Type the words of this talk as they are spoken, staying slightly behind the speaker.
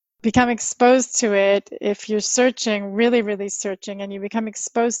become exposed to it, if you're searching, really, really searching, and you become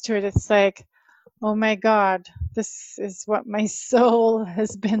exposed to it, it's like, oh my God, this is what my soul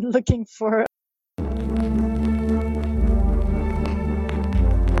has been looking for.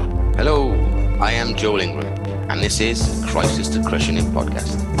 Hello, I am Joel Ingram, and this is Crisis to Crushing It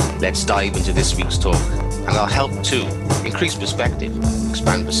podcast. Let's dive into this week's talk, and I'll help to increase perspective,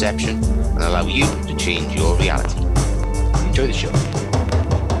 expand perception, and allow you to change your reality. Enjoy the show.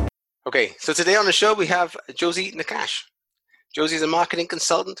 Okay, so today on the show we have Josia Nakash. Josie is a marketing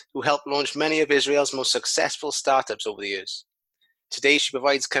consultant who helped launch many of Israel's most successful startups over the years. Today, she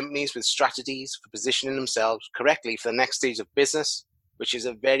provides companies with strategies for positioning themselves correctly for the next stage of business, which is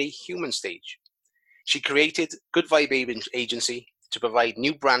a very human stage. She created Good Vibe Agency to provide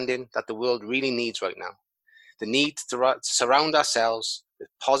new branding that the world really needs right now. The need to surround ourselves with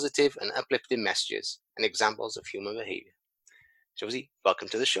positive and uplifting messages and examples of human behavior. Josie, welcome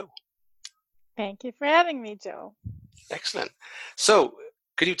to the show. Thank you for having me, Joe. Excellent. So,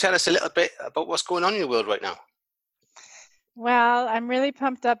 could you tell us a little bit about what's going on in your world right now? Well, I'm really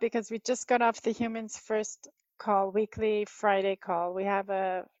pumped up because we just got off the Humans First call, weekly Friday call. We have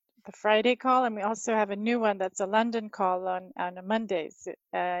the Friday call, and we also have a new one that's a London call on a Mondays,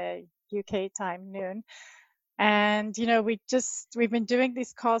 UK time, noon. And we've been doing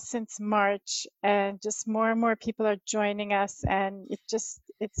these calls since March, and just more and more people are joining us, and it's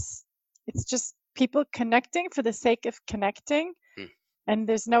just people connecting for the sake of connecting. And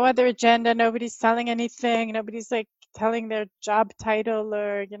there's no other agenda. Nobody's selling anything. Nobody's like telling their job title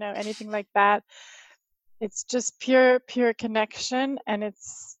or anything like that. It's just pure connection, and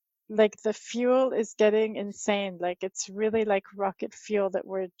it's like the fuel is getting insane. Like it's really like rocket fuel that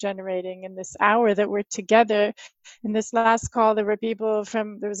we're generating in this hour that we're together. In this last call, there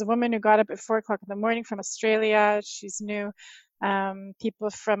was a woman who got up at 4:00 in the morning from Australia. She's new. People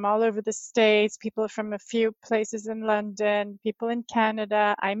from all over the States, people from a few places in London, people in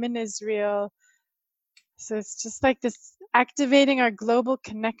Canada. I'm in Israel. So it's just like this activating our global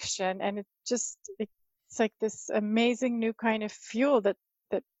connection, and it's like this amazing new kind of fuel that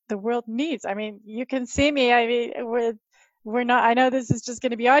the world needs. I mean, you can see me. I mean, we're not, I know this is just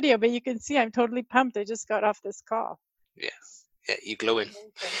going to be audio, but you can see I'm totally pumped. I just got off this call. Yeah, you're glowing.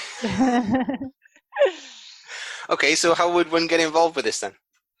 Okay, so how would one get involved with this then?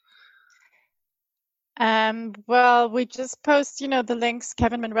 Well, we just post, the links.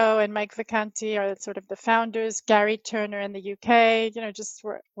 Kevin Monroe and Mike Vacanti are sort of the founders. Gary Turner in the UK. Just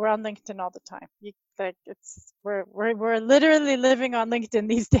we're on LinkedIn all the time. We're literally living on LinkedIn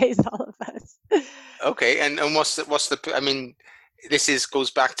these days, all of us. Okay, and what's the? I mean,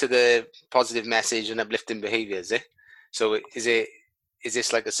 goes back to the positive message and uplifting behavior, is it? So is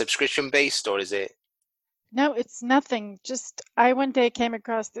this like a subscription based, or is it? No, it's nothing. Just I one day came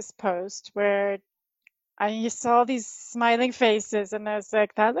across this post where I saw these smiling faces, and I was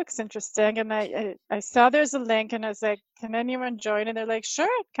like, that looks interesting. And I saw there's a link, and I was like, can anyone join? And they're like, sure,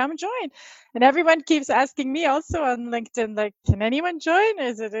 come join. And everyone keeps asking me also on LinkedIn, like, can anyone join?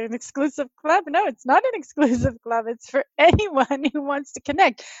 Is it an exclusive club? No, it's not an exclusive club. It's for anyone who wants to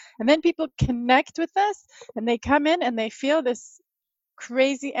connect. And then people connect with us, and they come in and they feel this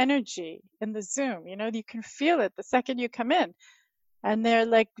crazy energy in the Zoom. You can feel it the second you come in. And they're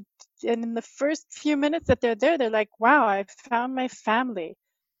like, and in the first few minutes that they're there, they're like, wow, I found my family.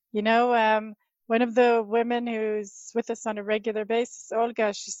 One of the women who's with us on a regular basis,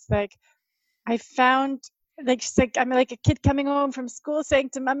 Olga, she's like, she's like, I'm like a kid coming home from school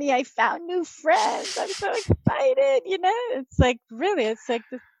saying to mommy, I found new friends. I'm so excited. It's like, really, it's like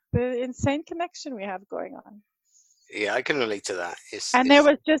the insane connection we have going on. Yeah, I can relate to that.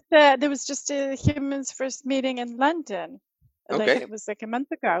 There was just a Humans First meeting in London. Okay. Like it was like a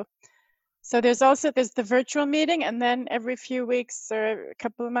month ago. So there's the virtual meeting, and then every few weeks or a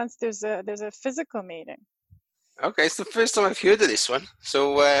couple of months there's a physical meeting. Okay, it's the first time I've heard of this one,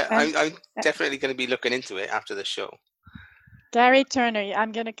 so I'm definitely going to be looking into it after the show. Gary Turner,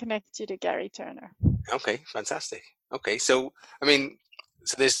 I'm going to connect you to Gary Turner. Okay, fantastic. Okay, so I mean,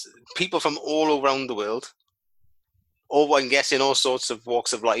 so there's people from all around the world, I'm guessing all sorts of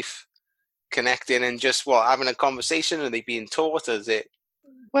walks of life, connecting and just having a conversation. Are they being taught? Or is it?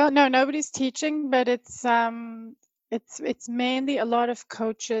 Well, no, nobody's teaching, but it's mainly a lot of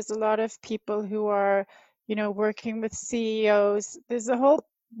coaches, a lot of people who are, working with CEOs. There's a whole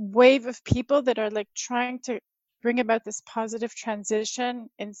wave of people that are like trying to bring about this positive transition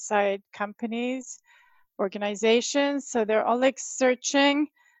inside companies, organizations. So they're all like searching,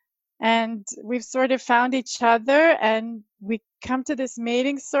 and we've sort of found each other, and we come to this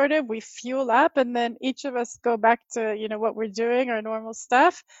meeting, we fuel up, and then each of us go back to what we're doing, our normal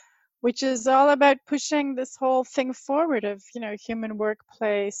stuff. which is all about pushing this whole thing forward of, human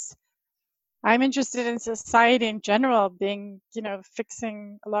workplace. I'm interested in society in general, being,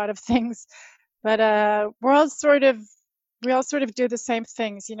 fixing a lot of things, but we all sort of do the same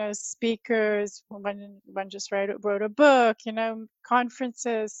things, speakers, one just wrote a book,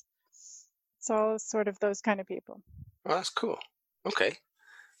 conferences. It's all sort of those kind of people. Oh, that's cool. Okay.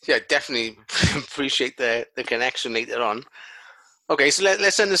 Yeah, definitely appreciate the connection later on. Okay, so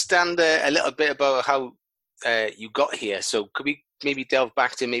let's understand a little bit about how you got here. So could we maybe delve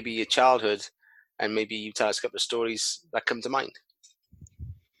back to maybe your childhood and maybe you tell us a couple of stories that come to mind?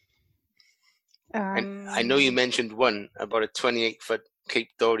 And I know you Um, mentioned one about a 28-foot Cape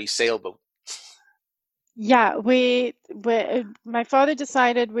Dory sailboat. yeah, my father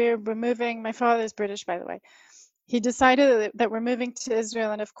decided we're moving. My father's British, by the way. He decided that we're moving to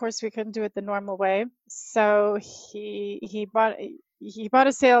Israel, and of course we couldn't do it the normal way. So he bought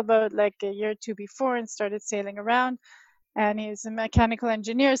a sailboat like a year or two before and started sailing around. And he's a mechanical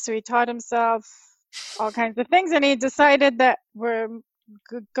engineer, so he taught himself all kinds of things. And he decided that we're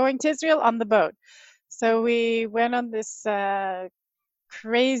going to Israel on the boat. So we went on this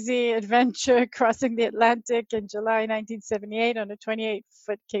crazy adventure crossing the Atlantic in July 1978 on a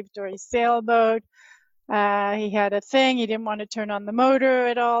 28-foot Cape Dory sailboat. He had a thing. He didn't want to turn on the motor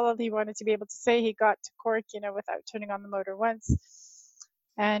at all. He wanted to be able to say he got to Cork, without turning on the motor once.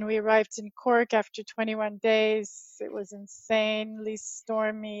 And we arrived in Cork after 21 days. It was insanely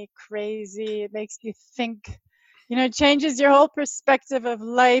stormy, crazy. It makes you think, it changes your whole perspective of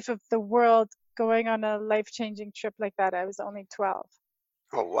life, of the world, going on a life-changing trip like that. I was only 12.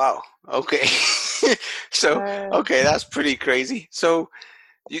 Oh, wow. Okay. So, Uh, okay, that's pretty crazy. So,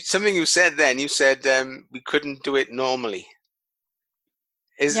 something you said then, you said we couldn't do it normally.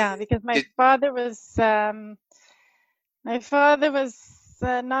 Is yeah, because my did father was My father was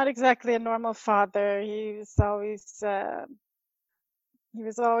not exactly a normal father. He was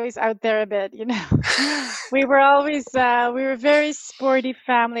always out there a bit, We were a very sporty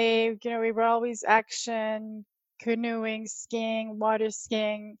family. We were always action, canoeing, skiing, water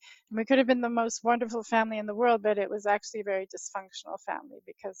skiing. And we could have been the most wonderful family in the world, but it was actually a very dysfunctional family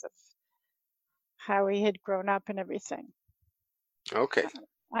because of how we had grown up and everything. okay.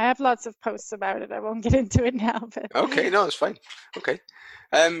 I have lots of posts about it. I won't get into it now, but Okay, no, it's fine. Okay.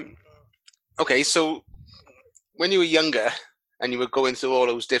 Um, okay, so when you were younger and you were going through all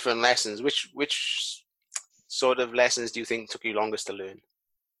those different lessons, which sort of lessons do you think took you longest to learn?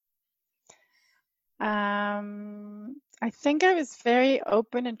 I think I was very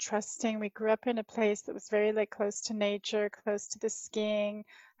open and trusting. We grew up in a place that was very like close to nature, close to the skiing.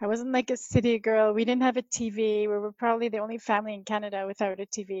 I wasn't like a city girl. We didn't have a TV. We were probably the only family in Canada without a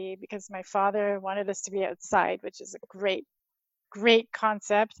TV because my father wanted us to be outside, which is a great, great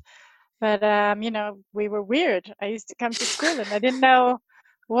concept. But we were weird. I used to come to school and I didn't know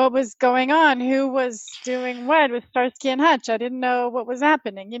what was going on, who was doing what with Starsky and Hutch. I didn't know what was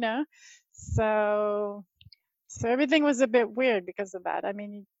happening. So everything was a bit weird because of that. I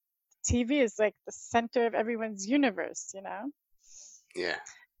mean, TV is like the center of everyone's universe. Yeah.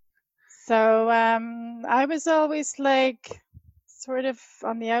 So I was always like sort of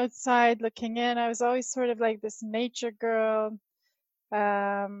on the outside looking in. I was always sort of like this nature girl.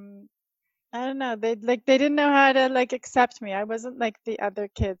 Um, I don't know. They didn't know how to like accept me. I wasn't like the other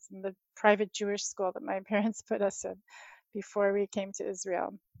kids in the private Jewish school that my parents put us in before we came to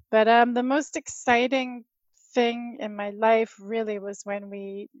Israel. But the most exciting thing in my life really was when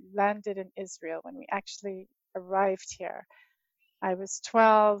we landed in Israel, when we actually arrived here. I was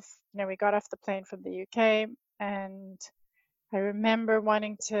 12. We got off the plane from the UK, and I remember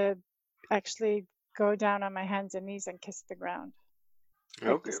wanting to actually go down on my hands and knees and kiss the ground.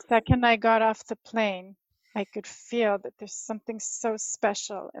 Like the Okay. second I got off the plane, I could feel that there's something so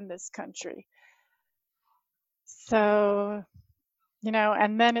special in this country. So,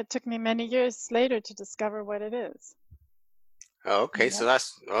 and then it took me many years later to discover what it is. Okay, Yeah. so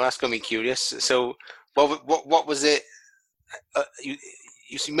that's gonna be curious. So, what was it?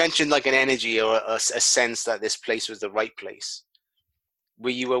 You mentioned like an energy or a sense that this place was the right place. Were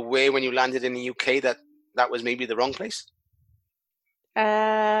you aware when you landed in the UK that that was maybe the wrong place?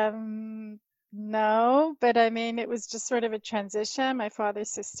 Um, no, but I mean, it was just sort of a transition. My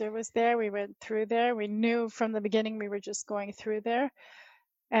father's sister was there. We went through there. We knew from the beginning we were just going through there.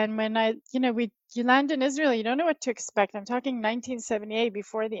 And when you land in Israel, you don't know what to expect. I'm talking 1978,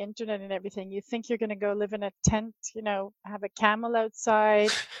 before the internet and everything. You think you're going to go live in a tent, have a camel outside,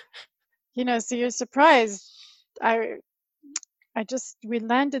 so you're surprised. I we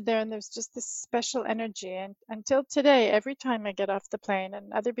landed there and there's just this special energy. And until today, every time I get off the plane,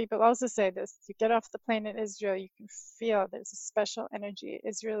 and other people also say this, you get off the plane in Israel, you can feel there's a special energy.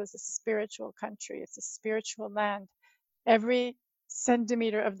 Israel is a spiritual country, it's a spiritual land. Every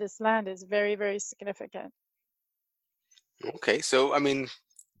centimeter of this land is very, very significant. Okay, so I mean,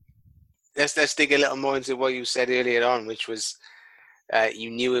 let's dig a little more into what you said earlier on, which was you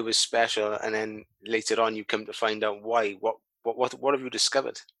knew it was special, and then later on you come to find out why. What have you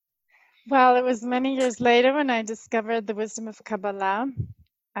discovered? Well, it was many years later when I discovered the wisdom of Kabbalah.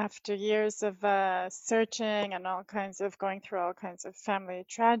 After years of searching and all kinds of going through all kinds of family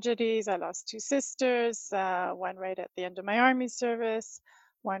tragedies, I lost two sisters, one right at the end of my army service,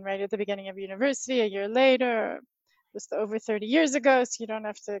 one right at the beginning of university a year later. It was over 30 years ago, so you don't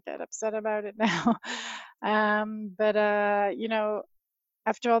have to get upset about it now. But you know,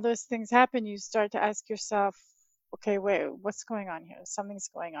 after all those things happen, you start to ask yourself, okay, wait, what's going on here? Something's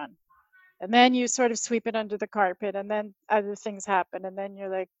going on. And then you sort of sweep it under the carpet, and then other things happen. And then you're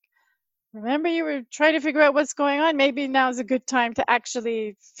like, remember, you were trying to figure out what's going on? Maybe now's a good time to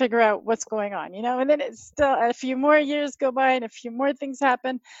actually figure out what's going on, you know? And then it's still a few more years go by and a few more things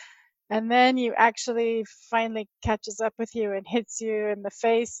happen. And then you actually finally catches up with you and hits you in the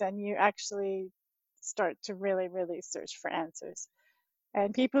face, and you actually start to really, really search for answers.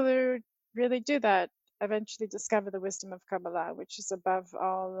 And people who really do that eventually discover the wisdom of Kabbalah, which is above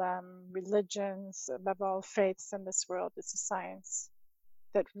all religions, above all faiths in this world. It's a science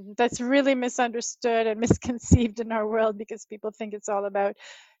that's really misunderstood and misconceived in our world, because people think it's all about,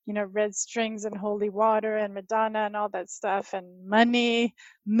 you know, red strings and holy water and Madonna and all that stuff and money,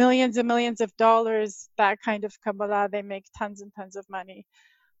 millions and millions of dollars, that kind of Kabbalah. They make tons and tons of money.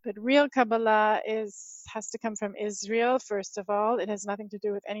 But real Kabbalah has to come from Israel, first of all. It has nothing to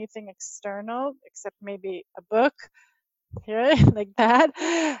do with anything external, except maybe a book here, like that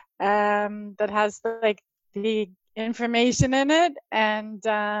has like the information in it. And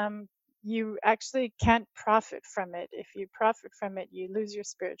you actually can't profit from it. If you profit from it, you lose your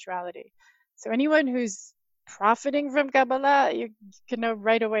spirituality. So anyone who's profiting from Kabbalah, you can know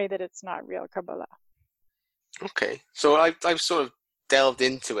right away that it's not real Kabbalah. Okay, so I've sort of delved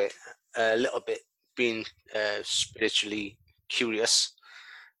into it a little bit, being spiritually curious,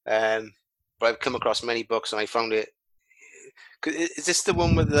 but I've come across many books and I found it. Is this the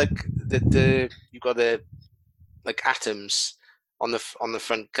one with like the you got the like atoms on the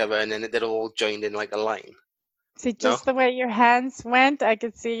front cover, and then they're all joined in like a line? See, No. just the way your hands went, I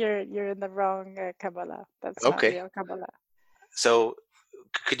could see you're in the wrong Kabbalah. That's not Okay. real Kabbalah. So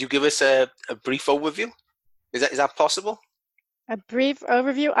could you give us a brief overview? Is that possible? A brief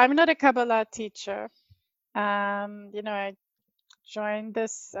overview. I'm not a Kabbalah teacher. You know, I joined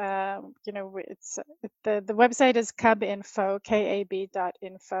this. You know, the website is KAB.info,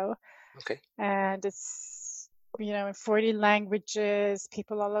 KAB.info, Okay. and it's, you know, in 40 languages,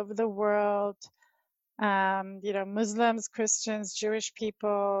 people all over the world. You know, Muslims, Christians, Jewish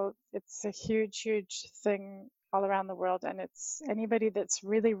people. It's a huge, huge thing all around the world. And it's anybody that's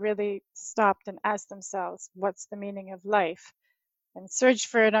really, really stopped and asked themselves, what's the meaning of life? And search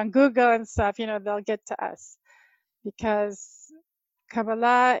for it on Google and stuff, you know, they'll get to us. Because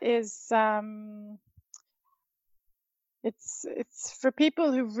Kabbalah is, it's for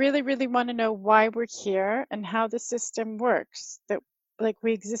people who really, really want to know why we're here and how the system works. That, like,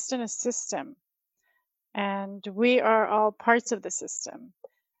 we exist in a system, and we are all parts of the system.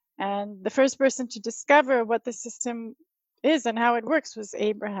 And the first person to discover what the system is and how it works was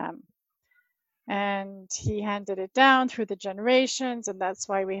Abraham. And he handed it down through the generations, and that's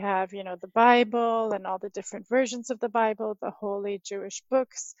why we have, you know, the Bible and all the different versions of the Bible, the holy Jewish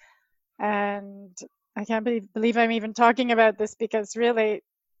books. And I can't believe I'm even talking about this, because really,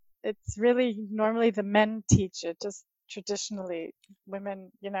 it's really normally the men teach it, just traditionally.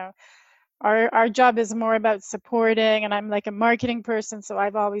 Women, you know, our job is more about supporting, and I'm like a marketing person, so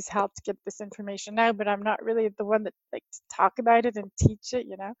I've always helped get this information out, but I'm not really the one that like to talk about it and teach it,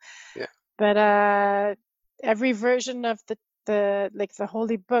 you know. Yeah. But every version of the like the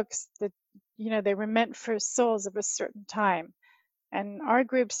holy books, that, you know, they were meant for souls of a certain time. And our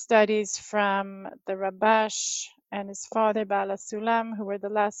group studies from the Rabash and his father Bala Sulam, who were the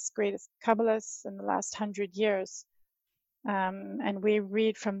last greatest Kabbalists in the last 100 years. And we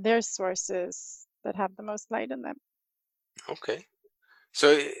read from their sources that have the most light in them. Okay.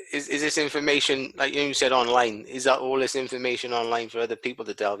 So is this information, like you said, online? Is that all this information online for other people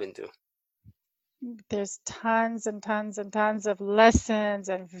to delve into? There's tons and tons and tons of lessons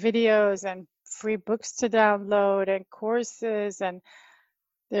and videos and free books to download and courses, and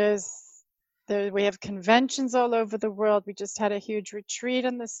there's We have conventions all over the world. We just had a huge retreat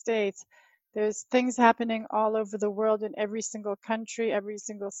in the States. There's things happening all over the world in every single country, every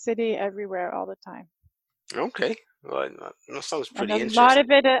single city, everywhere, all the time. Okay. Well, that sounds And pretty interesting.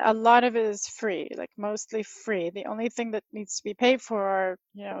 a lot of it is free, like mostly free. The only thing that needs to be paid for are,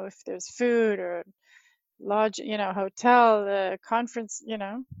 if there's food or lodge, hotel, conference,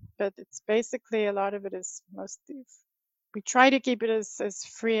 but it's basically a lot of it is mostly, we try to keep it as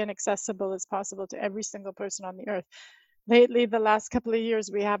free and accessible as possible to every single person on the earth. Lately, the last couple of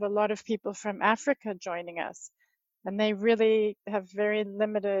years, we have a lot of people from Africa joining us, and they really have very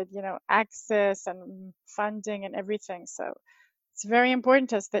limited, access and funding and everything. So it's very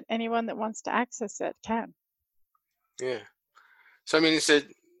important to us that anyone that wants to access it can. Yeah. So I mean, it's a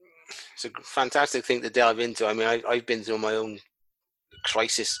fantastic thing to delve into. I mean, I've been through my own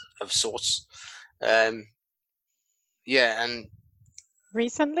crisis of sorts. Yeah, and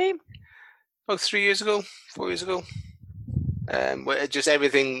Recently, about 3 years ago, 4 years ago, where just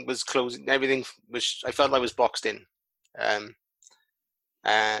everything was closing. Everything was. I felt I was boxed in, um,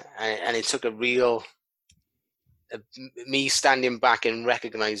 and it took a real me standing back and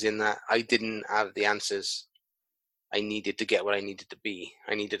recognizing that I didn't have the answers I needed to get where I needed to be.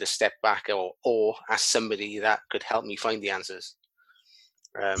 I needed to step back or ask somebody that could help me find the answers.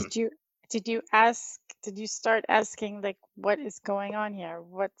 did you did you start asking, like, what is going on here?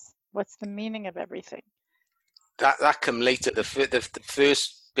 What's the meaning of everything? That came later. The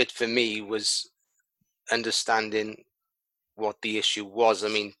first bit for me was understanding what the issue was. I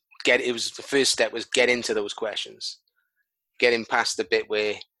mean, it was the first step was get into those questions, getting past the bit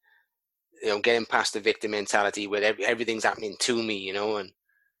where getting past the victim mentality where everything's happening to me, and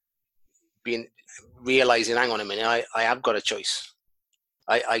being realizing, hang on a minute, I have got a choice.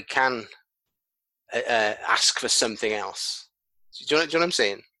 I can ask for something else. Do you know what I'm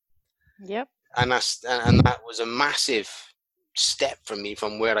saying? Yep. And that was a massive step for me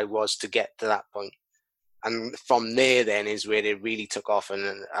from where I was to get to that point. And from there, then is where it really took off,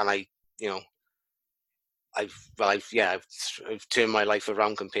 and I, I've turned my life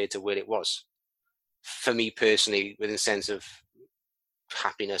around compared to where it was for me personally, within the sense of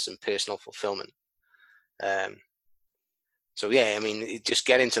happiness and personal fulfillment. So yeah, I mean, just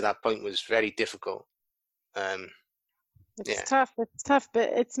getting to that point was very difficult. It's Yeah, tough. It's tough, but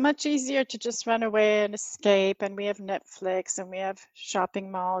it's much easier to just run away and escape. And we have Netflix and we have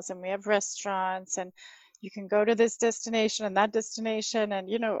shopping malls and we have restaurants, and you can go to this destination and that destination. And,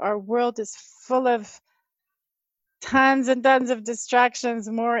 our world is full of tons and tons of distractions,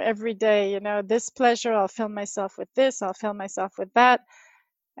 more every day. This pleasure, I'll fill myself with this, I'll fill myself with that.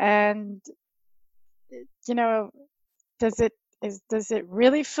 And, you know, does it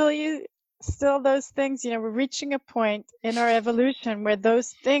really fill you still, those things? We're reaching a point in our evolution where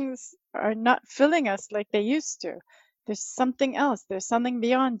those things are not filling us like they used to. There's something else, there's something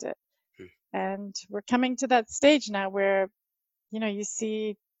beyond it. And we're coming to that stage now where, you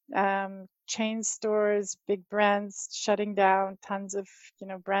see chain stores, big brands shutting down, tons of,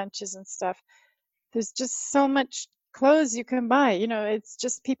 branches and stuff. There's just so much clothes you can buy. It's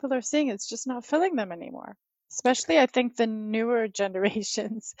just people are seeing it's just not filling them anymore. Especially, I think the newer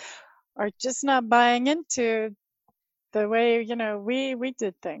generations are just not buying into the way, we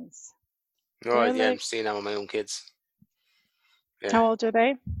did things. right. They're Yeah, I'm like, seeing that with my own kids. Yeah, how old are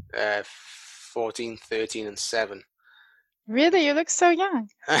they? 14, 13, and 7. Really? You look so young.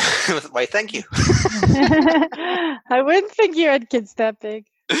 Why, thank you. I wouldn't think you had kids that big.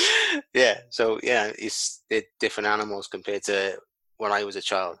 Yeah, so yeah, they're different animals compared to when I was a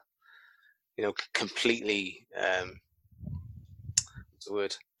child. Completely. What's the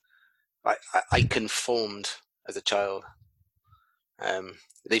word? I conformed as a child.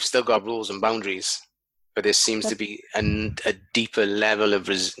 They've still got rules and boundaries, but there seems to be a deeper level of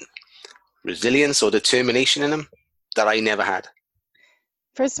resilience or determination in them that I never had.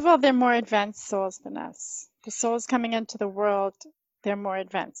 First of all, they're more advanced souls than us. The souls coming into the world, they're more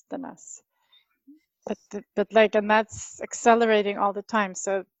advanced than us. And that's accelerating all the time.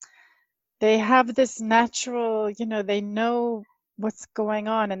 So they have this natural, they know what's going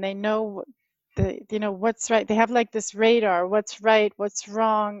on, and they know what's right. They have like this radar, what's right, what's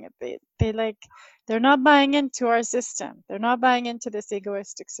wrong. They're not buying into our system. They're not buying into this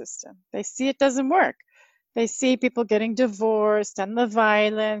egoistic system. They see it doesn't work. They see people getting divorced and the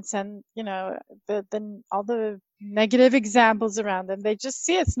violence and, all the negative examples around them. They just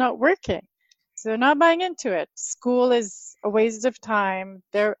see it's not working. So they're not buying into it. School is a waste of time.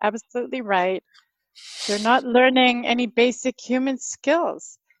 They're absolutely right. They're not learning any basic human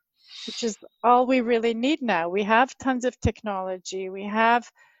skills, which is all we really need now. We have tons of technology. We have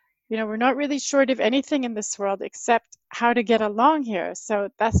we're not really short of anything in this world except how to get along here. So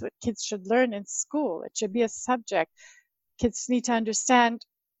that's what kids should learn in school. It should be a subject. Kids need to understand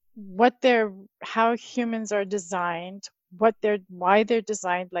what they're, how humans are designed, why they're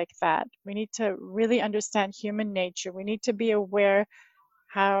designed like that. We need to really understand human nature. We need to be aware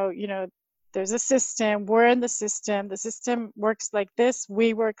how, there's a system, we're in the system works like this,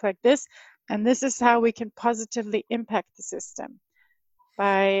 we work like this, and this is how we can positively impact the system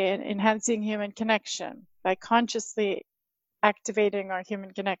by enhancing human connection, by consciously activating our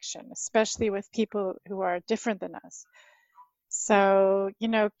human connection, especially with people who are different than us. So,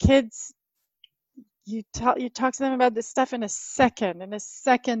 kids, you talk to them about this stuff in a second. In a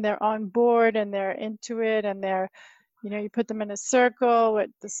second, they're on board and they're into it, and you put them in a circle with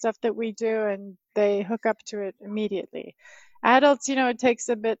the stuff that we do, and they hook up to it immediately. Adults, it takes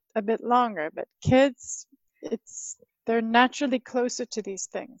a bit longer, but kids, they're naturally closer to these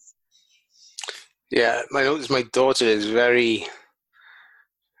things. Yeah, I notice my daughter is very,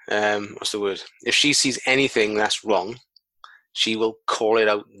 what's the word? If she sees anything that's wrong, she will call it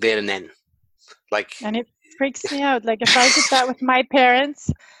out there and then. Like, And it freaks me out. Like if I did that with my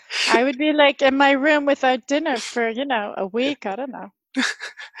parents, I would be like in my room without dinner for, a week. I don't know.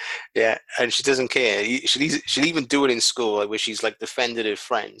 yeah, and she doesn't care. She'll even do it in school, like, where she's like defended her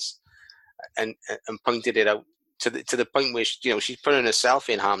friends and pointed it out to the point where she's putting herself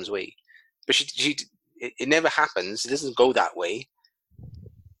in harm's way. But it never happens. It doesn't go that way.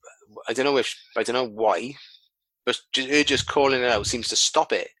 I don't know why, but her just calling it out seems to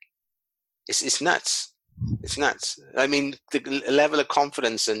stop it. It's nuts. It's nuts. I mean, the level of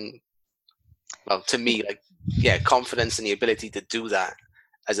confidence and, well, to me, like, yeah, confidence and the ability to do that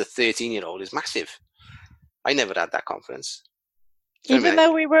as a 13-year-old is massive. I never had that confidence. Do you know what I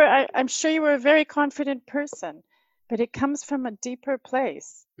Even mean? though I'm sure you were a very confident person, but it comes from a deeper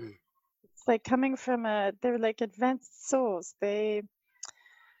place. It's like coming from they're like advanced souls. They're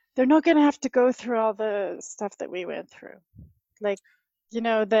not going to have to go through all the stuff that we went through. Like,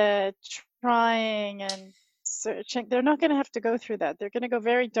 the trying and searching. They're not going to have to go through that. They're going to go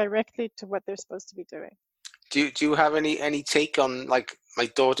very directly to what they're supposed to be doing. Do you have any take on, like, my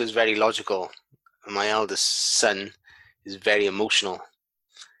daughter's very logical and my eldest son is very emotional,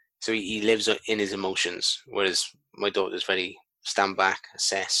 so he lives in his emotions, whereas my daughter's very stand back,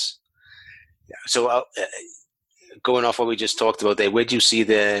 assess. So, going off what we just talked about there, where do you see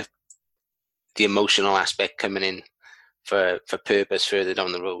the emotional aspect coming in for purpose further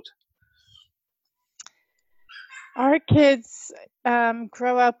down the road? Our kids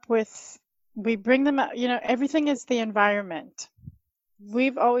grow up with, we bring them up, everything is the environment.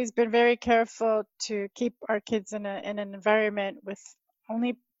 We've always been very careful to keep our kids in an environment with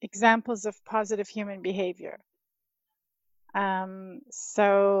only examples of positive human behavior.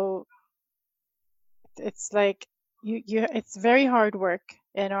 So it's like it's very hard work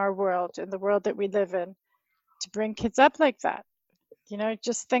in our world, in the world that we live in, to bring kids up like that.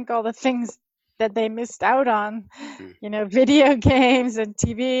 Just think all the things that they missed out on, Mm. video games and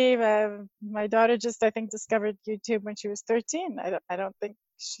TV. My daughter just, I think, discovered YouTube when she was 13. I don't think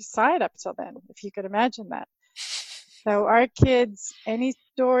she saw it up till then, if you could imagine that. So our kids, any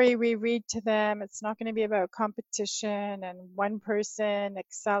story we read to them, it's not going to be about competition and one person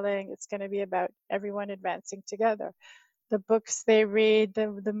excelling. It's going to be about everyone advancing together. The books they read,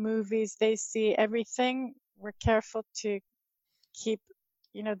 the movies they see, everything, we're careful to keep,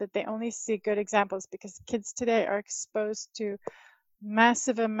 that they only see good examples, because kids today are exposed to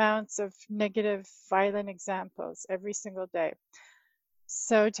massive amounts of negative, violent examples every single day.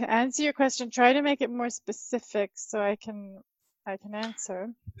 So to answer your question, try to make it more specific so I can answer.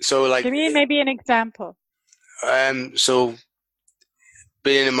 So, like, Give me maybe an example. so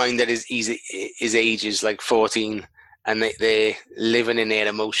bearing in mind that his age is like 14, and they're living in their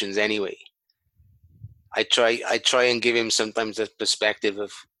emotions anyway. I try and give him sometimes a perspective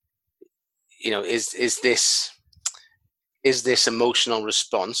of, is this emotional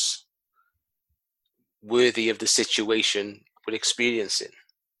response worthy of the situation we're experiencing?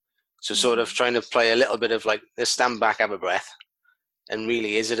 So, sort of trying to play a little bit of, like, let's stand back, have a breath, and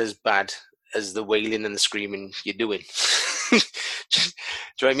really, is it as bad as the wailing and the screaming you're doing? Do you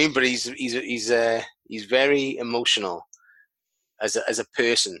know what I mean? But he's very emotional as a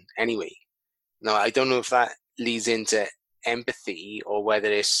person anyway. Now, I don't know if that leads into empathy or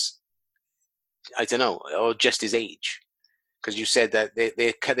whether it's, I don't know, or just his age. Because you said that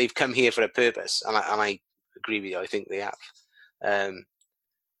they've come here for a purpose, and I agree with you. I think they have. Um,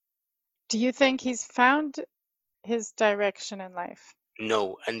 Do you think he's found his direction in life?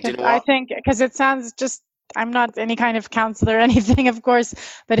 no, and do you Because know I what? think, because it sounds just I'm not any kind of counselor or anything, of course,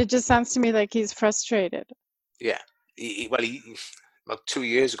 but it just sounds to me like he's frustrated. Yeah. About 2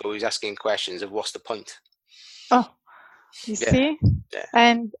 years ago, he was asking questions of what's the point? Oh, you Yeah. see? Yeah.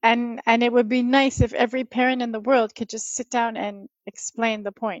 And it would be nice if every parent in the world could just sit down and explain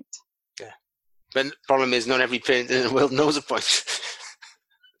the point. Yeah. But the problem is, not every parent in the world knows the point.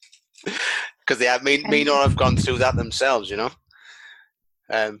 Because they may And not have gone through that themselves, you know?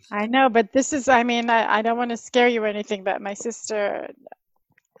 I know, but this is, I mean, I don't want to scare you or anything, but my sister,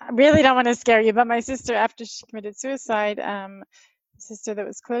 I really don't want to scare you, but my sister, after she committed suicide, the sister that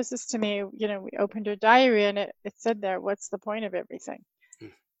was closest to me, we opened her diary and it said there, what's the point of everything?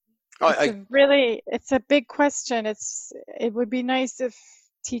 I, It's a big question. It would be nice if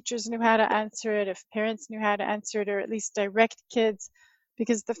teachers knew how to answer it, if parents knew how to answer it, or at least direct kids,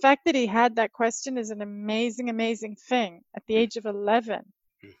 because the fact that he had that question is an amazing, amazing thing at the age of 11.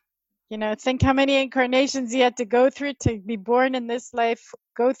 Think how many incarnations he had to go through to be born in this life,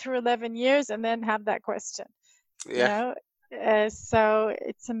 go through 11 years, and then have that question. you yeah, know so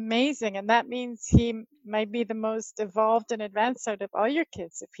it's amazing, and that means he might be the most evolved and advanced out of all your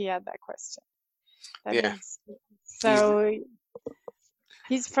kids if he had that question. That yeah. means, He's, so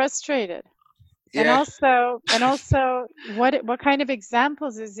he's frustrated. and yeah, also and also what kind of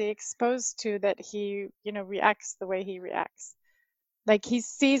examples is he exposed to that he reacts the way he reacts? Like, he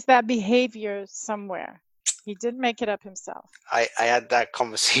sees that behavior somewhere. He didn't make it up himself. I had that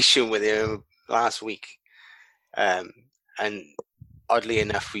conversation with him last week. And oddly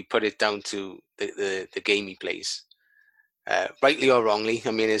enough, we put it down to the game he plays. Rightly or wrongly,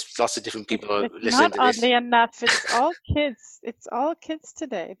 I mean, there's lots of different people It's listening not, to this. oddly enough. It's all kids. It's all kids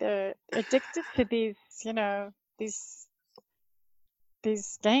today. They're addicted to these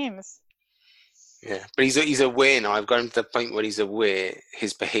these games. Yeah, but he's aware now. I've got him to the point where he's aware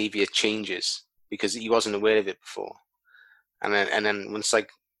his behavior changes because he wasn't aware of it before. And then once,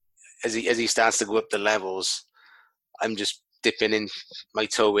 like, as he starts to go up the levels, I'm just dipping in my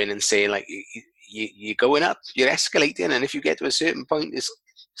toe in and saying, like, you're going up, you're escalating, and if you get to a certain point, it's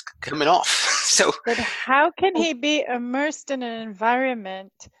coming off. So But how can he be immersed in an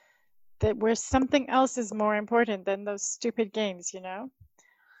environment that where something else is more important than those stupid games,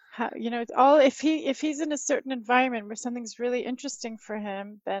 How, it's all, if he's in a certain environment where something's really interesting for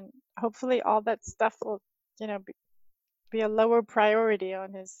him, then hopefully all that stuff will, be a lower priority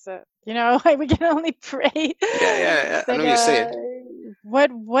on his, we can only pray yeah, yeah, I know that, what you're saying.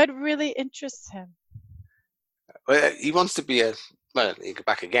 what really interests him. Well, he wants to be you go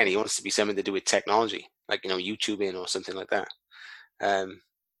back again. He wants to be something to do with technology, like, YouTubing or something like that.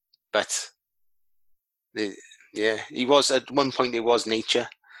 But the, yeah, he was at one point. It was nature,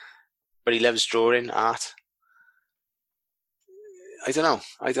 but he loves drawing, art. I don't know.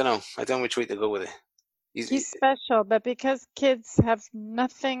 I don't know which way to go with it. He's special, but because kids have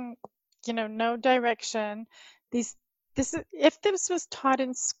nothing, no direction, these, if this was taught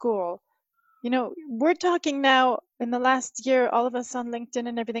in school, we're talking now in the last year, all of us on LinkedIn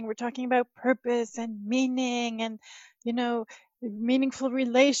and everything, we're talking about purpose and meaning and, you know, meaningful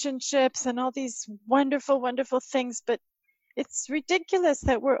relationships and all these wonderful, wonderful things. But it's ridiculous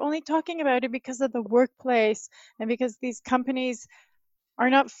that we're only talking about it because of the workplace and because these companies are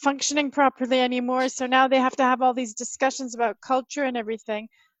not functioning properly anymore. So now they have to have all these discussions about culture and everything.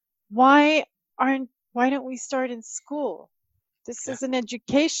 Why why don't we start in school? This Yeah, is an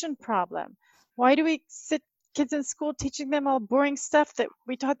education problem. Why do we sit kids in school teaching them all boring stuff that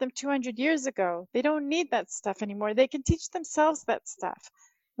we taught them 200 years ago? They don't need that stuff anymore. They can teach themselves that stuff.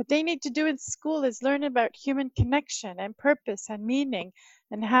 What they need to do in school is learn about human connection and purpose and meaning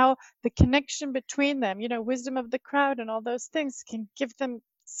and how the connection between them, wisdom of the crowd and all those things can give them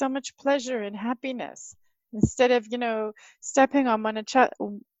so much pleasure and happiness instead of, stepping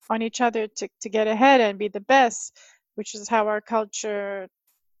on each other to get ahead and be the best, which is how our culture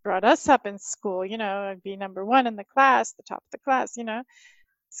brought us up in school, be number one in the class, the top of the class,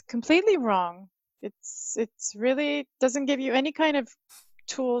 It's completely wrong. It's really doesn't give you any kind of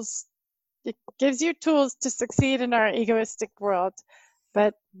tools. It gives you tools to succeed in our egoistic world,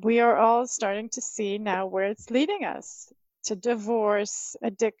 but we are all starting to see now where it's leading us to divorce,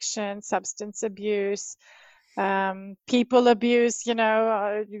 addiction, substance abuse, people abuse,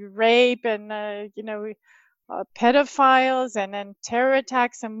 rape, and pedophiles, and then terror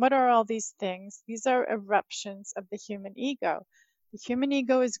attacks. And what are all these things? These are eruptions of the human ego. The human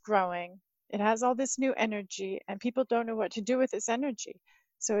ego is growing. It has all this new energy, and people don't know what to do with this energy.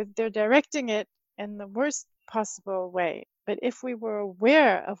 So they're directing it in the worst possible way. But if we were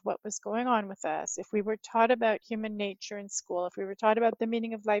aware of what was going on with us, if we were taught about human nature in school, if we were taught about the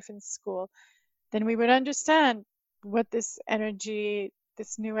meaning of life in school, then we would understand what this energy,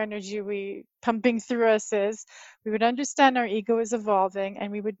 this new energy we pumping through us is. We would understand our ego is evolving,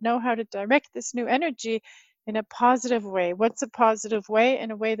 and we would know how to direct this new energy in a positive way. What's a positive way?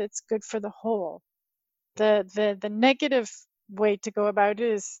 In a way that's good for the whole. The negative way to go about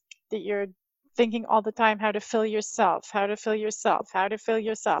it is that you're thinking all the time how to fill yourself, how to fill yourself, how to fill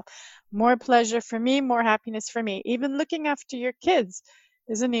yourself. More pleasure for me, more happiness for me. Even looking after your kids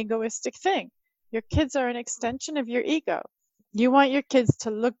is an egoistic thing. Your kids are an extension of your ego. You want your kids to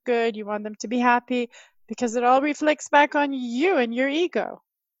look good, you want them to be happy, because it all reflects back on you and your ego.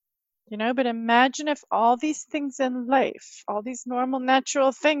 But imagine if all these things in life, all these normal,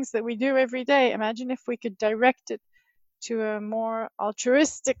 natural things that we do every day, imagine if we could direct it to a more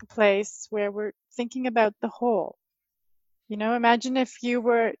altruistic place where we're thinking about the whole. Imagine if you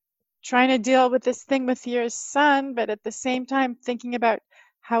were trying to deal with this thing with your son, but at the same time thinking about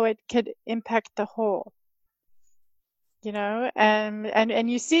how it could impact the whole. And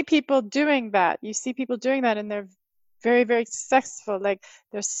you see people doing that. You see people doing that, and they're very, very successful. Like,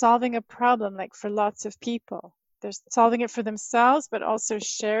 they're solving a problem, like, for lots of people. They're solving it for themselves, but also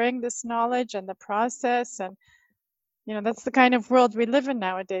sharing this knowledge and the process. And that's the kind of world we live in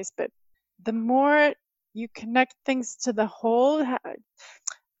nowadays. But the more you connect things to the whole,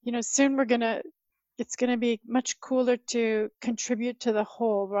 soon it's gonna be much cooler to contribute to the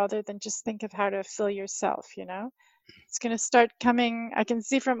whole rather than just think of how to fill yourself. It's going to start coming, I can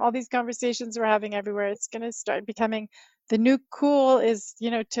see from all these conversations we're having everywhere, it's going to start becoming the new cool is,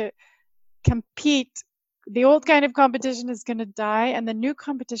 to compete. The old kind of competition is going to die, and the new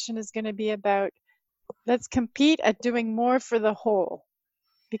competition is going to be about, let's compete at doing more for the whole,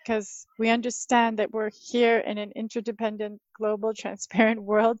 because we understand that we're here in an interdependent, global, transparent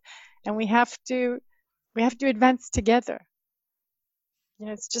world, and we have to advance together.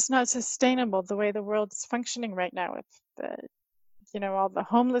 It's just not sustainable the way the world is functioning right now with all the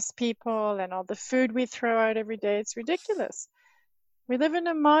homeless people and all the food we throw out every day. It's ridiculous. We live in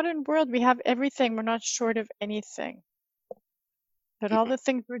a modern world. We have everything. We're not short of anything. But all the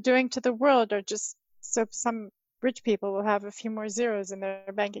things we're doing to the world are just so some rich people will have a few more zeros in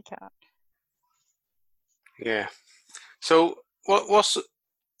their bank account. Yeah. So what's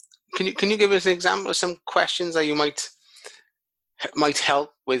can you give us an example of some questions that you might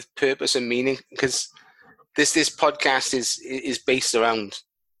help with purpose and meaning? Because this podcast is based around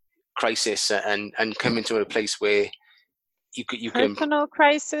crisis and coming to a place where you can personal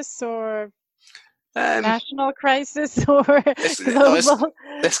crisis or national crisis or global.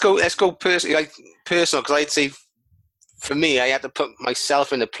 Let's go personal, because I'd say for me, I had to put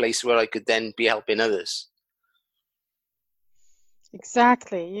myself in a place where I could then be helping others.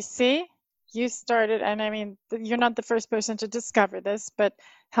 Exactly. You see, you started, and I mean, you're not the first person to discover this, but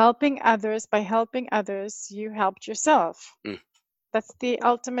by helping others, you helped yourself. That's the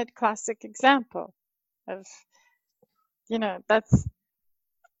ultimate classic example of, it's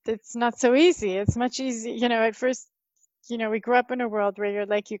not so easy. It's much easier, at first, we grew up in a world where you're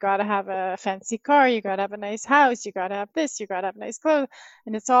like, you got to have a fancy car, you got to have a nice house, you got to have this, you got to have nice clothes.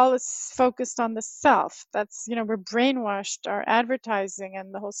 And it's all focused on the self. That's, we're brainwashed, our advertising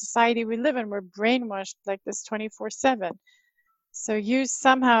and the whole society we live in, we're brainwashed like this 24/7. So you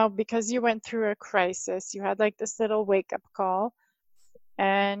somehow, because you went through a crisis, you had like this little wake up call,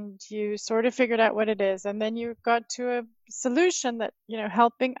 and you sort of figured out what it is. And then you got to a solution that,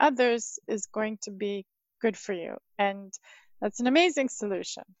 helping others is going to be good for you. And that's an amazing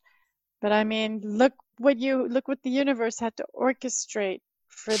solution. But I mean, look what the universe had to orchestrate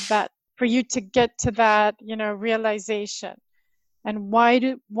for you to get to that, realization. And why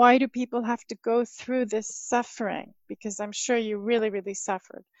do people have to go through this suffering? Because I'm sure you really, really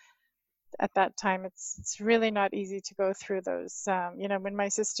suffered at that time. It's really not easy to go through those. When my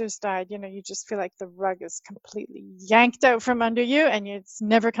sisters died, you just feel like the rug is completely yanked out from under you, and it's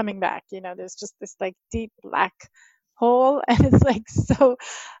never coming back. There's just this like deep black hole, and it's like so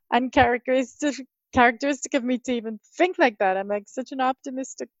uncharacteristic of me to even think like that. I'm like such an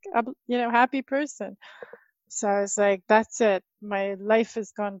optimistic, happy person. So I was like, that's it. My life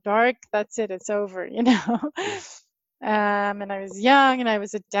has gone dark. That's it. It's over. And I was young, and I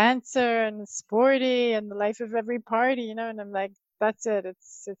was a dancer and sporty and the life of every party, and I'm like, that's it.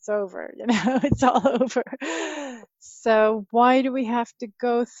 It's over. It's all over. So why do we have to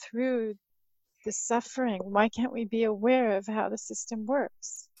go through the suffering? Why can't we be aware of how the system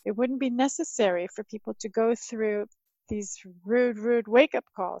works? It wouldn't be necessary for people to go through these rude wake-up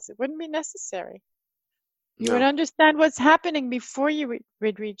calls. It wouldn't be necessary. You would understand what's happening before you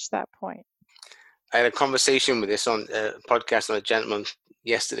would reach that point. I had a conversation with this on a podcast on a gentleman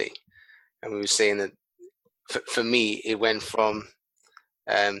yesterday, and we were saying that for me, it went from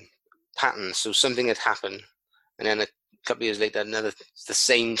patterns. So something had happened, and then a couple of years later, the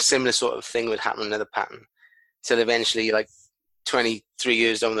same similar sort of thing would happen, another pattern, till eventually, like 23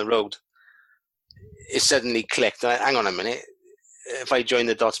 years down the road, it suddenly clicked. Hang on a minute. If I join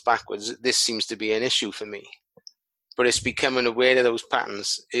the dots backwards, this seems to be an issue for me. But it's becoming aware of those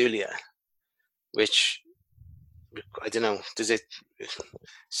patterns earlier, which I don't know. Does it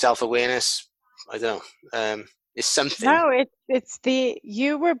self-awareness? I don't know. It's something. No, it's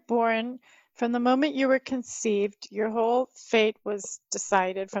you were born from the moment you were conceived, your whole fate was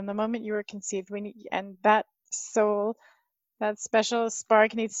decided from the moment you were conceived and that soul, that special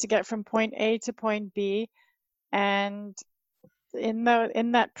spark needs to get from point A to point B, and in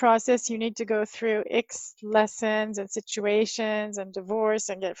that process you need to go through X lessons and situations and divorce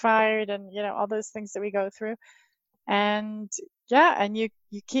and get fired and all those things that we go through. And yeah, and you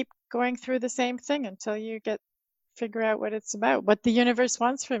keep going through the same thing until you figure out what it's about, what the universe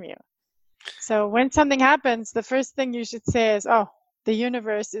wants from you. So when something happens, the first thing you should say is, "Oh, the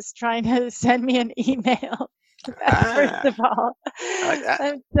universe is trying to send me an email." First Ah, of all, I like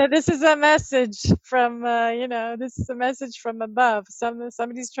that. so this is a message from, this is a message from above.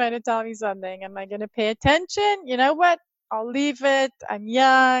 Somebody's trying to tell me something. Am I going to pay attention? You know what? I'll leave it. I'm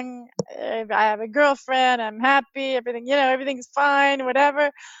young. I have a girlfriend. I'm happy. Everything's fine.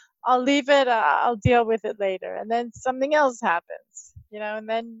 Whatever. I'll leave it. I'll deal with it later. And then something else happens. And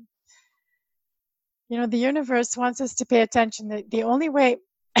then the universe wants us to pay attention. The only way,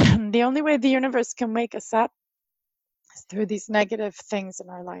 the only way the universe can wake us up is through these negative things in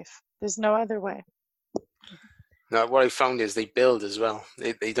our life. There's no other way. No, what I found is they build as well.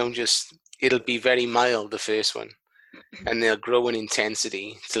 They don't just. It'll be very mild the first one, and they'll grow in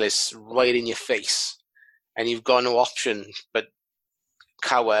intensity till it's right in your face, and you've got no option but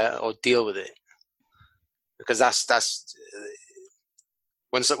cower or deal with it, because that's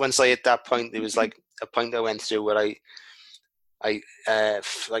once I hit that point, it was like a point I went through where I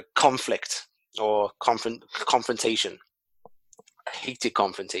like conflict or confrontation. I hated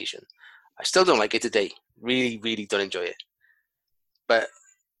confrontation. I still don't like it today. Really, really don't enjoy it. But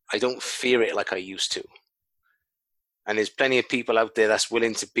I don't fear it like I used to. And there's plenty of people out there that's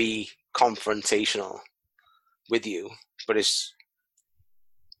willing to be confrontational with you. But it's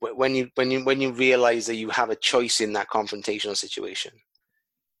when you realize that you have a choice in that confrontational situation.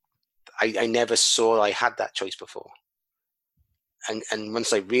 I never saw I had that choice before. And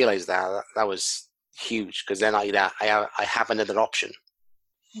once I realized that was huge, because then I have another option.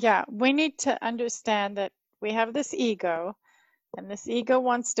 Yeah, we need to understand that we have this ego, and this ego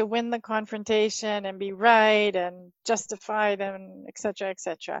wants to win the confrontation and be right and justified and etc.,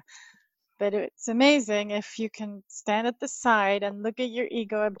 etc. But it's amazing if you can stand at the side and look at your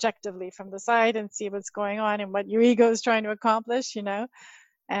ego objectively from the side and see what's going on and what your ego is trying to accomplish,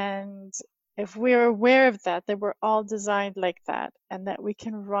 And if we're aware of that we're all designed like that, and that we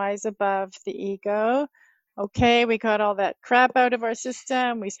can rise above the ego. Okay, we got all that crap out of our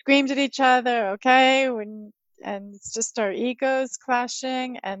system. We screamed at each other. Okay, and it's just our egos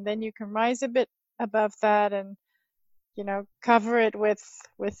clashing, and then you can rise a bit above that and cover it with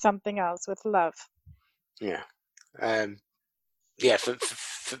something else, with love. Yeah. Yeah,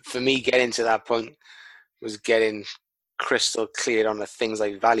 for me, getting to that point was getting crystal clear on the things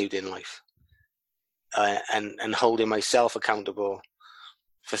I valued in life, and holding myself accountable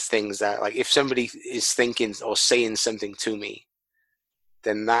for things that, like, if somebody is thinking or saying something to me,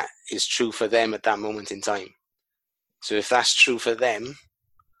 then that is true for them at that moment in time. So if that's true for them,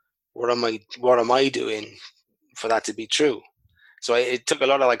 what am I doing for that to be true? So it took a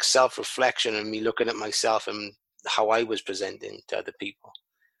lot of like self-reflection and me looking at myself and how I was presenting to other people,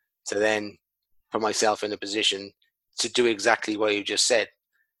 to then put myself in a position to do exactly what you just said.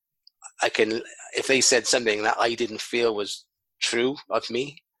 I can, if they said something that I didn't feel was true of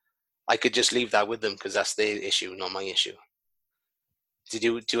me, I could just leave that with them, because that's their issue, not my issue. Have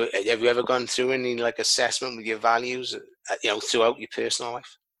you ever gone through any like assessment with your values, throughout your personal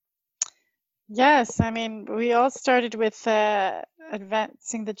life? Yes, I mean, we all started with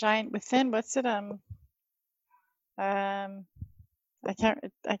advancing the giant within. What's it? Um, I can't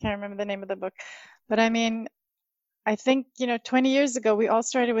remember the name of the book, but I mean, I think 20 years ago we all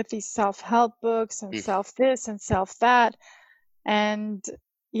started with these self-help books and Mm. self this and self that, and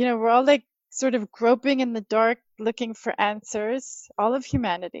we're all like sort of groping in the dark looking for answers. All of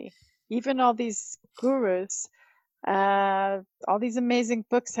humanity, even all these gurus. All these amazing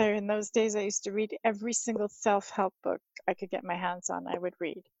books. In those days, I used to read every single self-help book I could get my hands on. I would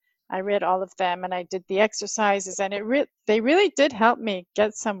read. I read all of them and I did the exercises, and they really did help me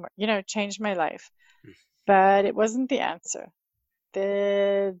get somewhere, change my life. But it wasn't the answer.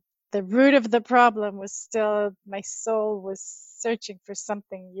 The the root of the problem was still my soul was searching for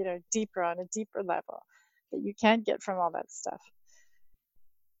something, deeper on a deeper level that you can't get from all that stuff.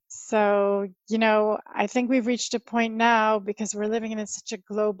 So, I think we've reached a point now because we're living in such a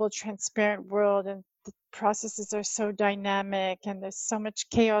global, transparent world, and the processes are so dynamic, and there's so much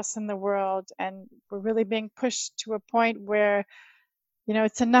chaos in the world, and we're really being pushed to a point where,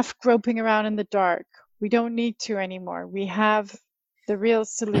 it's enough groping around in the dark. We don't need to anymore. We have the real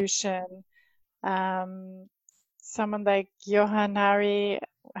solution. Um, Someone like Johann Hari,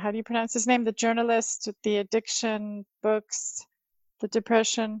 how do you pronounce his name? The journalist, the addiction books, the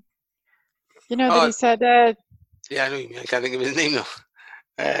depression. You know that Oh, he said, yeah, I know you mean. I can't think of his name though.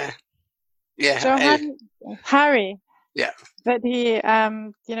 Yeah, Johann Hari, yeah, that he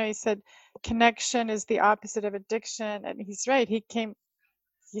said connection is the opposite of addiction, and he's right.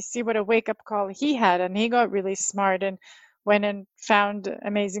 You see what a wake-up call he had, and he got really smart and went and found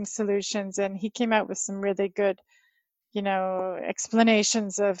amazing solutions, and he came out with some really good,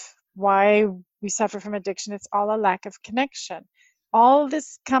 explanations of why we suffer from addiction. It's all a lack of connection. All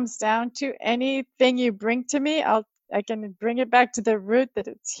this comes down to anything you bring to me, I can bring it back to the root that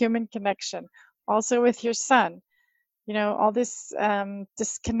it's human connection. Also with your son, all this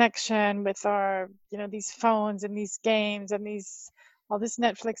disconnection with our, these phones and these games and all this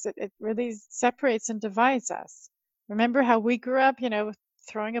Netflix, it really separates and divides us. Remember how we grew up,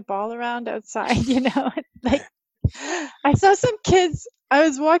 throwing a ball around outside, like yeah. I saw some kids. I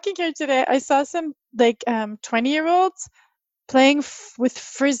was walking here today. I saw some like 20-year-olds playing with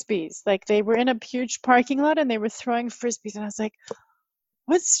frisbees. Like they were in a huge parking lot and they were throwing frisbees. And I was like,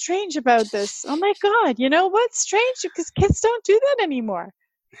 what's strange about this? Oh my God, what's strange? Because kids don't do that anymore.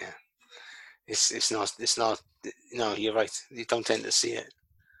 Yeah. It's not. No, you're right. You don't tend to see it.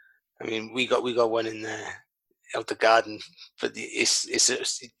 I mean, we got one in out the garden, but you know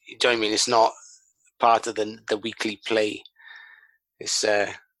what I mean? It's not part of the weekly play. It's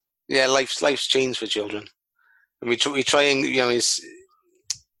yeah, life's changed for children, and we try and it's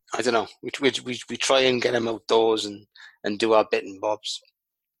I don't know. We try and get them outdoors and do our bit and bobs,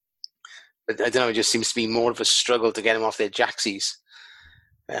 but I don't know. It just seems to be more of a struggle to get them off their jacksies.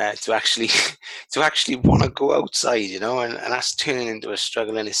 To actually to actually want to go outside, and that's turning into a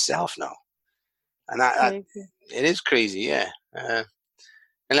struggle in itself now. And It's that crazy. it is crazy, yeah.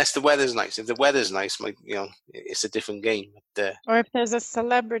 Unless the weather's nice. If the weather's nice, it's a different game. But, Or if there's a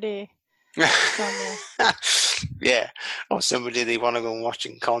celebrity somewhere. yeah, or somebody they want to go and watch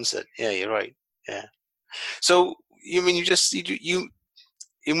in concert. Yeah, you're right. Yeah. So you mean you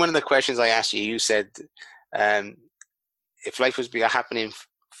in one of the questions I asked you, you said um, if life was happening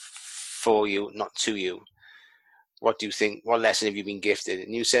for you, not to you, what do you think? What lesson have you been gifted?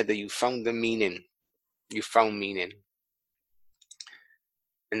 And you said that you found the meaning. You found meaning,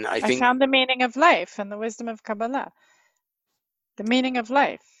 and I I think found the meaning of life and the wisdom of Kabbalah. The meaning of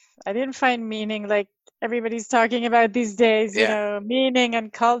life. I didn't find meaning like everybody's talking about these days, yeah. meaning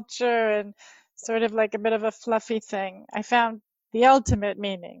and culture and sort of like a bit of a fluffy thing. I found the ultimate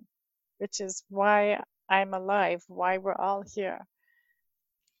meaning, which is why I'm alive, why we're all here,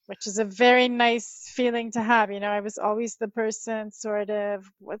 which is a very nice feeling to have. I was always the person sort of,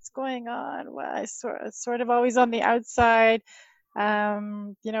 what's going on? Well, I sort of always on the outside,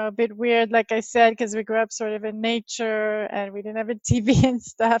 a bit weird, like I said, because we grew up sort of in nature and we didn't have a TV and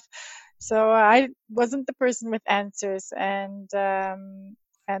stuff. So I wasn't the person with answers. And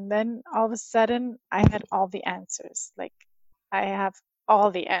then all of a sudden I had all the answers. Like I have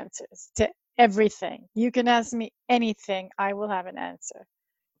all the answers to everything. You can ask me anything, I will have an answer.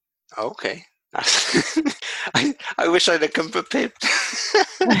 Okay. I wish I'd have come prepared.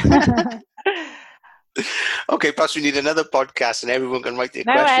 Okay, perhaps we need another podcast and everyone can write their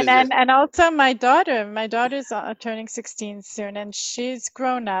No, and, questions. and and also my daughter's turning 16 soon, and she's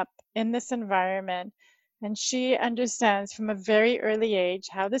grown up in this environment, and she understands from a very early age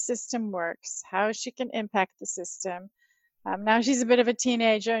how the system works, how she can impact the system. Now she's a bit of a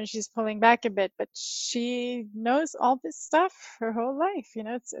teenager and she's pulling back a bit, but she knows all this stuff her whole life.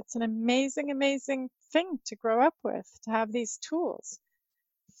 It's an amazing, amazing thing to grow up with, to have these tools.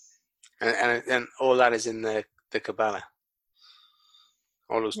 And all that is in the Kabbalah,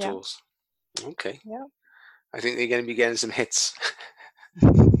 all those Yeah, tools. Okay. yeah. I think they're going to be getting some hits.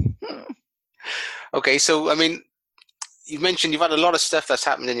 Okay, so I mean, you've mentioned you've had a lot of stuff that's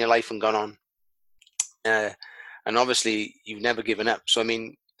happened in your life and gone on, and obviously you've never given up. So I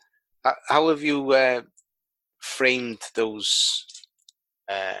mean, how have you framed those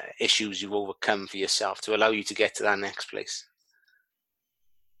issues you've overcome for yourself to allow you to get to that next place?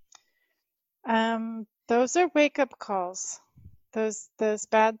 Those are wake-up calls. Those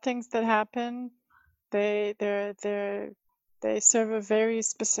bad things that happen, they serve a very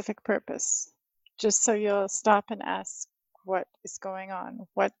specific purpose. Just so you'll stop and ask, what is going on?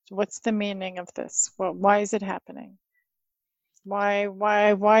 What's the meaning of this? Why is it happening? Why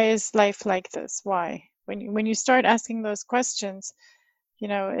is life like this? Why? When you start asking those questions,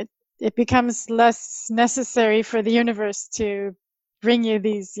 it becomes less necessary for the universe to bring you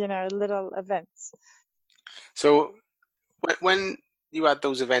these, little events. So when you had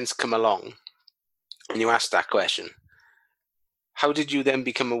those events come along and you asked that question, how did you then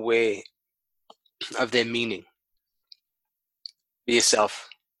become aware of their meaning for yourself?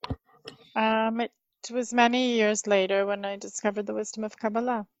 It was many years later when I discovered the wisdom of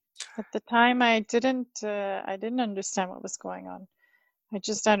Kabbalah. At the time, I didn't understand what was going on. I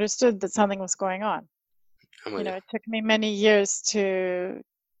just understood that something was going on. I'm with you. It took me many years to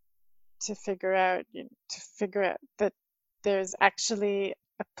figure out that there's actually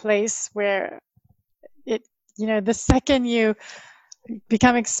a place where it, the second you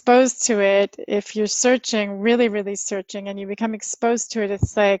become exposed to it, if you're searching, really, really searching, and you become exposed to it,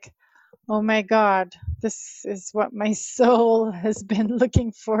 it's like, oh my God, this is what my soul has been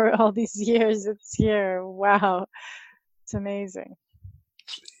looking for all these years. It's here. Wow. It's amazing.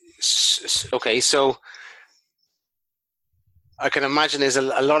 Okay, so I can imagine there's a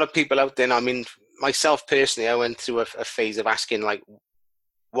lot of people out there. And I mean, myself personally, I went through a phase of asking, like,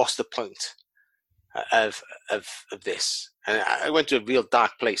 what's the point of this? And I went to a real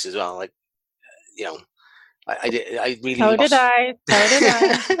dark place as well. Like, I really So lost. did I. So did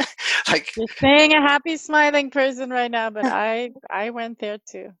I. Like, You're saying a happy, smiling person right now, but I went there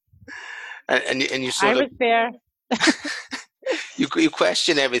too. and you I sort of was there. you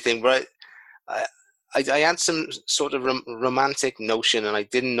question everything, but I had some sort of romantic notion, and I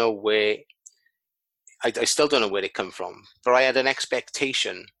didn't know where. I still don't know where it come from, but I had an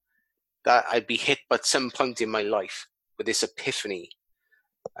expectation that I'd be hit at some point in my life with this epiphany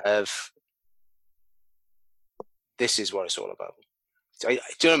of this is what it's all about. So do you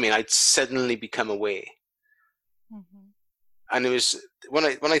know what I mean? I'd suddenly become aware, and it was when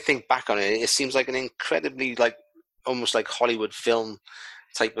I think back on it, it seems like an incredibly, like, almost like Hollywood film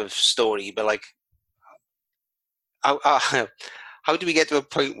type of story, but like, how how do we get to a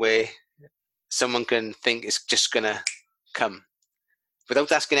point where someone can think it's just gonna come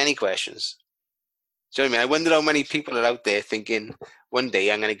without asking any questions? Do you know what I mean? I wonder how many people are out there thinking one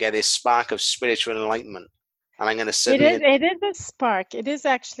day I'm going to get this spark of spiritual enlightenment, and I'm going to suddenly. It is a spark. It is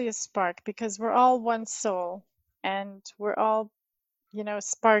actually a spark because we're all one soul and we're all, a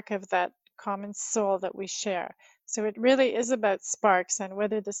spark of that common soul that we share. So it really is about sparks and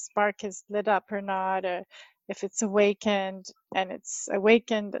whether the spark is lit up or not, or if it's awakened, and it's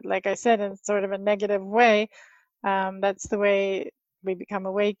awakened, like I said, in sort of a negative way. That's the way we become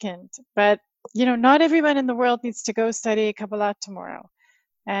awakened. But, not everyone in the world needs to go study Kabbalah tomorrow.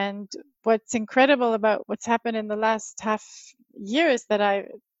 And what's incredible about what's happened in the last half year is that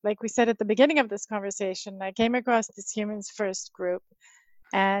like we said at the beginning of this conversation, I came across this Humans First group,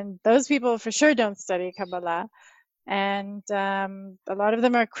 and those people for sure don't study Kabbalah. And a lot of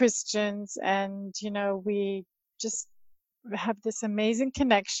them are Christians, and we just have this amazing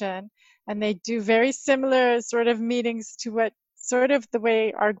connection, and they do very similar sort of meetings to what sort of the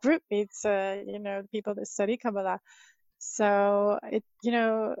way our group meets, the people that study Kabbalah. So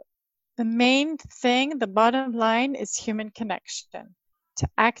the main thing, the bottom line, is human connection. To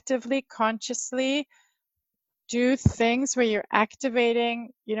actively, consciously do things where you're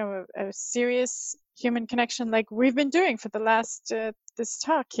activating, a serious human connection, like we've been doing for the last this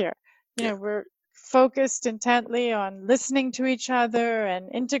talk here. We're focused intently on listening to each other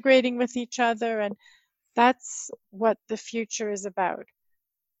and integrating with each other, and that's what the future is about.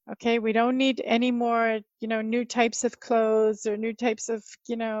 Okay, we don't need any more, new types of clothes or new types of,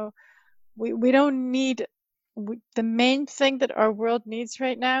 we don't need, the main thing that our world needs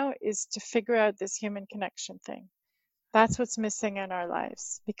right now is to figure out this human connection thing. That's what's missing in our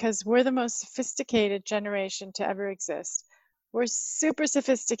lives, because we're the most sophisticated generation to ever exist. We're super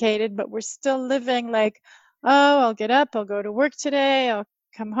sophisticated, but we're still living like, oh, I'll get up, I'll go to work today, I'll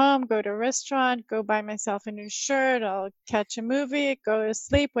come home, go to a restaurant, go buy myself a new shirt, I'll catch a movie, go to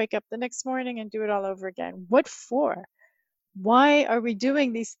sleep, wake up the next morning and do it all over again. What for? Why are we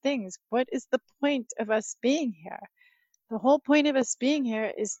doing these things? What is the point of us being here? The whole point of us being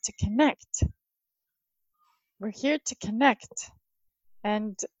here is to connect. We're here to connect.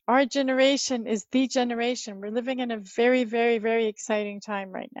 And our generation is the generation. We're living in a very, very, very exciting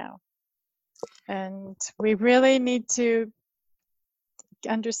time right now. And we really need to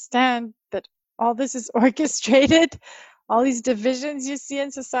understand that all this is orchestrated. All these divisions you see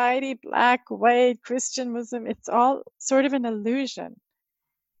in society, black, white, Christian, Muslim, it's all sort of an illusion.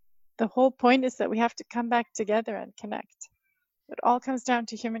 The whole point is that we have to come back together and connect. It all comes down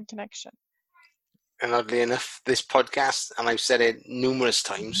to human connection. And oddly enough, this podcast, and I've said it numerous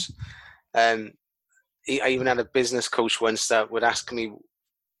times, I even had a business coach once that would ask me,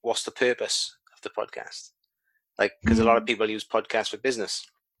 what's the purpose of the podcast? Like, because a lot of people use podcasts for business.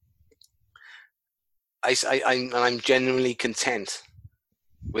 I'm genuinely content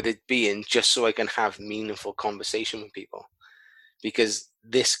with it being just so I can have meaningful conversation with people, because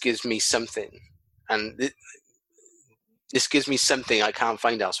this gives me something, and this gives me something I can't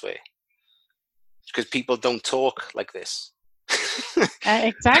find elsewhere, because people don't talk like this.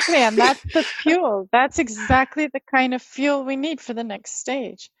 Exactly, and that's the fuel. That's exactly the kind of fuel we need for the next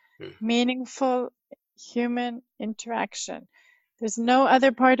stage. Meaningful human interaction. There's no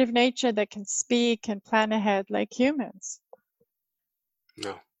other part of nature that can speak and plan ahead like humans.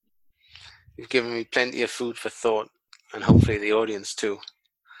 No. You've given me plenty of food for thought, and hopefully the audience too.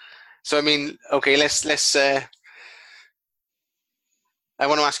 So, I mean, okay, let's I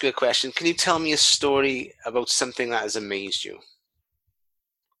want to ask you a question. Can you tell me a story about something that has amazed you?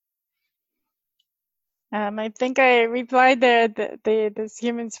 I think I replied there this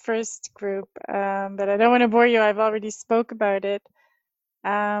Humans First group, but I don't want to bore you. I've already spoke about it.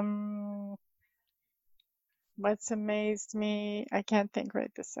 What's amazed me? I can't think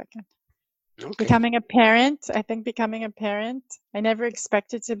right this second. Okay. Becoming a parent. I think becoming a parent. I never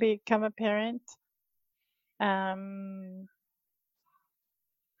expected to become a parent. I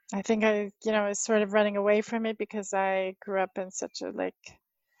think I was sort of running away from it because I grew up in such a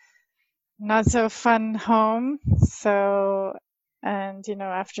not so fun home. So, and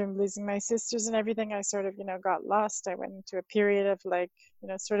after losing my sisters and everything, I sort of got lost. I went into a period of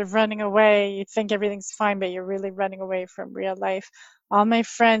sort of running away. You think everything's fine, but you're really running away from real life. All my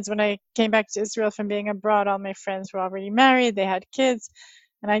friends, when I came back to Israel from being abroad, all my friends were already married, they had kids,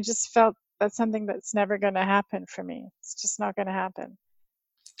 and I just felt that's something that's never going to happen for me. It's just not going to happen.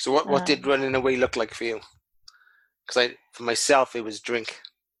 So what did running away look like for you? Because for myself, it was drink.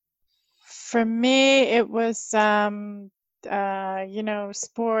 For me, it was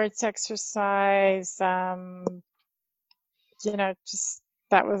sports, exercise, just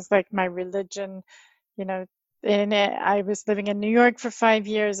that was like my religion, and I was living in New York for 5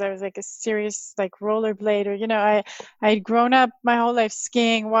 years. I was like a serious rollerblader. I'd grown up my whole life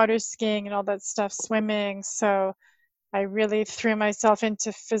skiing, water skiing and all that stuff, swimming. So I really threw myself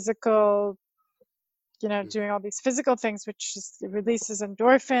into physical, doing all these physical things, which just releases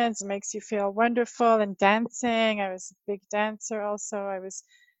endorphins, makes you feel wonderful. And dancing, I was a big dancer also. I was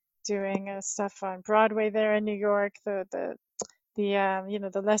doing stuff on Broadway there in New York, the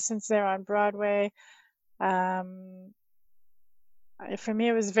lessons there on Broadway. For me,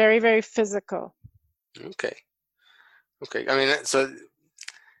 it was very, very physical. Okay. I mean, so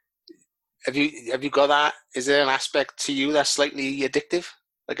have you got that? Is there an aspect to you that's slightly addictive,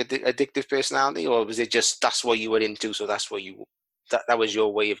 like addictive personality, or was it just that's what you were into, so that's what that was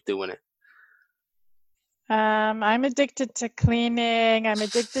your way of doing it? I'm addicted to cleaning. I'm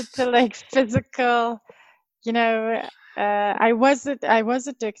addicted to physical. I was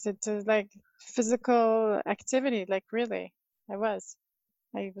addicted to physical activity. Really, I was.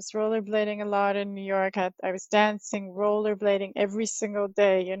 I was rollerblading a lot in New York. I was dancing, rollerblading every single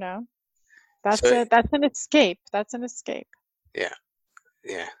day. That's So it. That's an escape. That's an escape.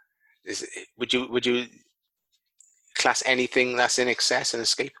 yeah. Would you class anything that's in excess an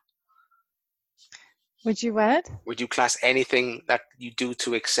escape? Would you what? Would you class anything that you do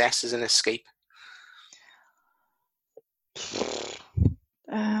to excess as an escape?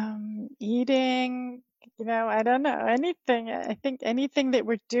 Eating, I don't know, anything. I think anything that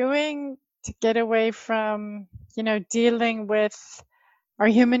we're doing to get away from, dealing with our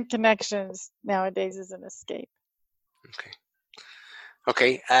human connections nowadays is an escape.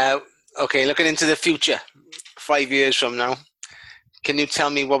 Okay. Looking into the future, 5 years from now, can you tell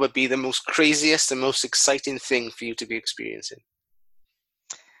me what would be the most craziest and most exciting thing for you to be experiencing?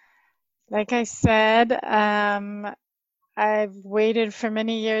 Like I said, I've waited for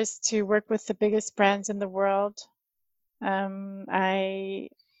many years to work with the biggest brands in the world.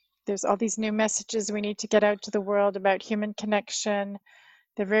 There's all these new messages we need to get out to the world about human connection.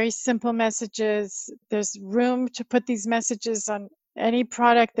 They're very simple messages. There's room to put these messages on any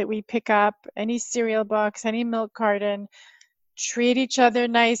product that we pick up, any cereal box, any milk carton. treat each other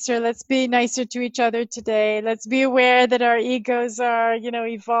nicer. Let's be nicer to each other today. Let's be aware that our egos are,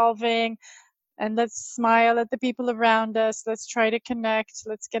 evolving, and let's smile at the people around us. Let's try to connect.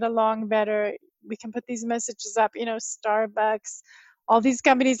 Let's get along better. We can put these messages up, Starbucks, all these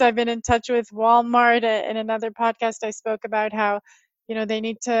companies I've been in touch with, Walmart. In another podcast, I spoke about how, they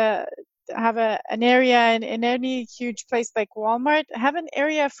need to have an area in any huge place like Walmart, have an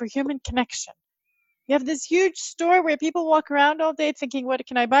area for human connection. You have this huge store where people walk around all day thinking, what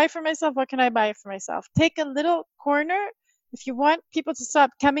can I buy for myself? What can I buy for myself? Take a little corner. If you want people to stop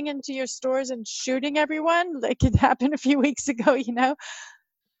coming into your stores and shooting everyone, like it happened a few weeks ago,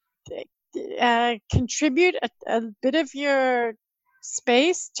 contribute a bit of your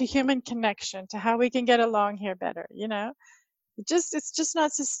space to human connection, to how we can get along here better. It's just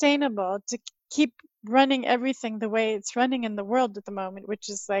not sustainable to keep running everything the way it's running in the world at the moment, which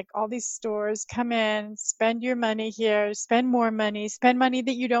is like all these stores come in, spend your money here, spend more money, spend money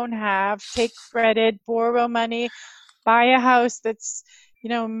that you don't have, take credit, borrow money, buy a house that's,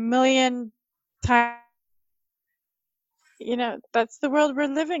 a million times. That's the world we're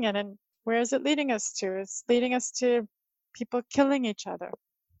living in. And where is it leading us to? It's leading us to people killing each other.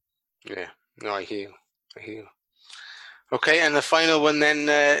 Yeah, no, I hear you. Okay, and the final one then,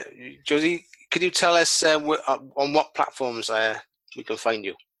 Josie, could you tell us on what platforms we can find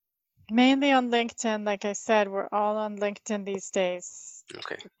you? Mainly on LinkedIn. Like I said, we're all on LinkedIn these days.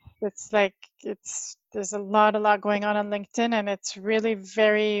 Okay. There's a lot going on LinkedIn, and it's really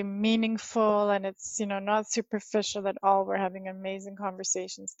very meaningful, and it's, not superficial at all. We're having amazing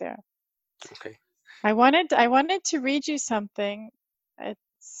conversations there. Okay. I wanted to read you something.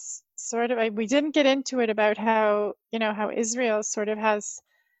 It's sort of, we didn't get into it about how, how Israel sort of has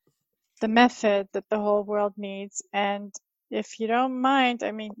the method that the whole world needs. And if you don't mind,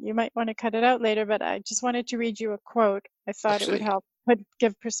 I mean, you might want to cut it out later, but I just wanted to read you a quote. I thought Absolutely. It would help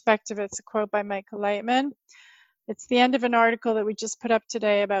give perspective. It's a quote by Michael Lightman. It's the end of an article that we just put up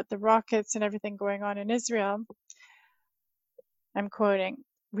today about the rockets and everything going on in Israel. I'm quoting,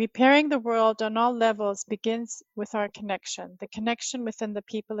 "Repairing the world on all levels begins with our connection, the connection within the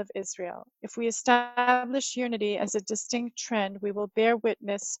people of Israel. If we establish unity as a distinct trend, we will bear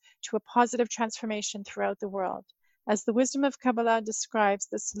witness to a positive transformation throughout the world. As the wisdom of Kabbalah describes,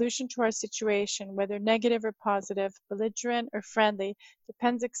 the solution to our situation, whether negative or positive, belligerent or friendly,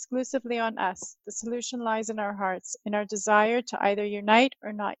 depends exclusively on us. The solution lies in our hearts, in our desire to either unite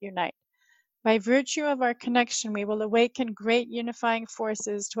or not unite. By virtue of our connection, we will awaken great unifying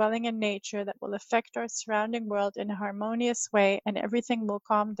forces dwelling in nature that will affect our surrounding world in a harmonious way, and everything will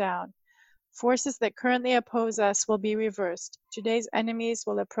calm down. Forces that currently oppose us will be reversed. Today's enemies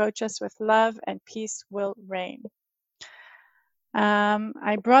will approach us with love, and peace will reign."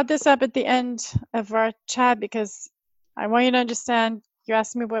 I brought this up at the end of our chat because I want you to understand. You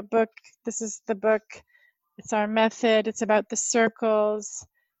asked me what book. This is the book. It's our method. It's about the circles.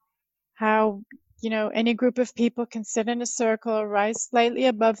 How, any group of people can sit in a circle, rise slightly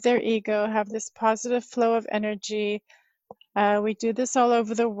above their ego, have this positive flow of energy. We do this all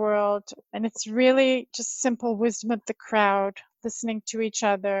over the world, and it's really just simple wisdom of the crowd, listening to each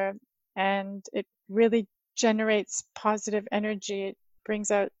other, and it really generates positive energy. It brings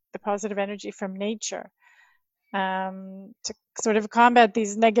out the positive energy from nature to sort of combat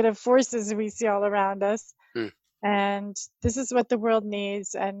these negative forces we see all around us. And this is what the world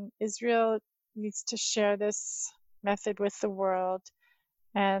needs, and Israel needs to share this method with the world,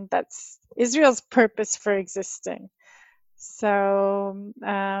 and that's Israel's purpose for existing. So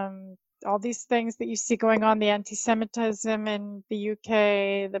all these things that you see going on, the anti-Semitism in the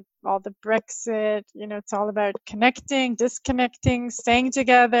UK, all the Brexit, it's all about connecting, disconnecting, staying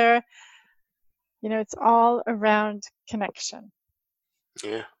together. It's all around connection.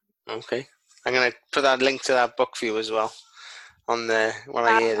 Yeah. Okay. I'm going to put that link to that book for you as well on the when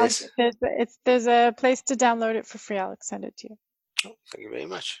I hear this. There's a place to download it for free. I'll send it to you. Oh, thank you very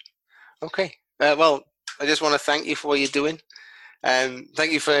much. Okay. Well, I just want to thank you for what you're doing.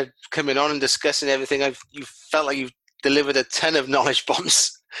 Thank you for coming on and discussing everything. You felt like you've delivered a ton of knowledge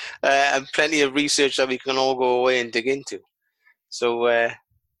bombs and plenty of research that we can all go away and dig into. So,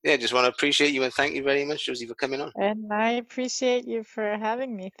 just want to appreciate you and thank you very much, Josie, for coming on. And I appreciate you for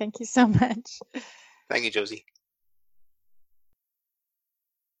having me. Thank you so much. Thank you, Josie.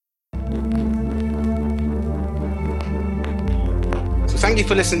 So thank you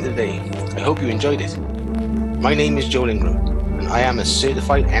for listening today. I hope you enjoyed it. My name is Joel Ingram, and I am a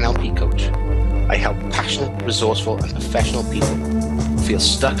certified NLP coach. I help passionate, resourceful, and professional people feel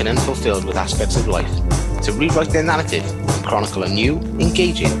stuck and unfulfilled with aspects of life to rewrite their narrative and chronicle a new,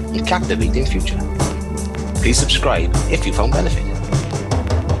 engaging, and captivating future. Please subscribe if you found benefit.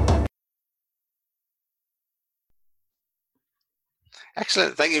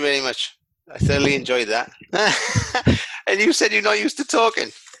 Excellent. Thank you very much. I thoroughly enjoyed that. And you said you're not used to talking.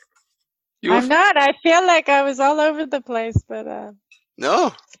 I'm not. I feel like I was all over the place, but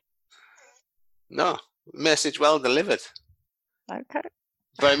No. Message well delivered. okay.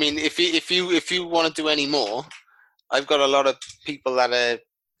 But I mean, if you want to do any more, I've got a lot of people that are.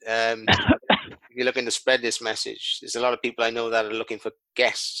 If you're looking to spread this message, there's a lot of people I know that are looking for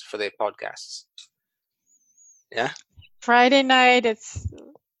guests for their podcasts. Yeah. Friday night, it's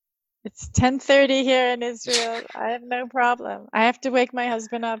 10:30 here in Israel. I have no problem. I have to wake my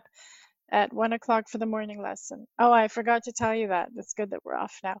husband up at 1 o'clock for the morning lesson. Oh, I forgot to tell you that. It's good that we're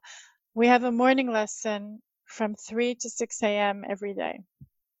off now. We have a morning lesson from 3 to 6 a.m. every day.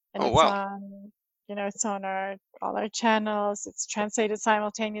 And Oh it's wow. on, it's on all our channels. It's translated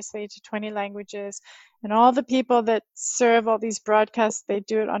simultaneously to 20 languages. And all the people that serve all these broadcasts, they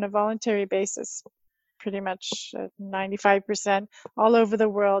do it on a voluntary basis, pretty much 95% all over the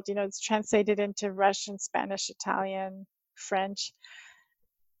world. It's translated into Russian, Spanish, Italian, French.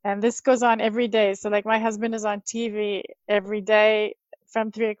 And this goes on every day. So like my husband is on TV every day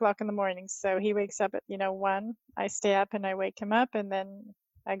from 3 o'clock in the morning. So he wakes up at, 1. I stay up and I wake him up, and then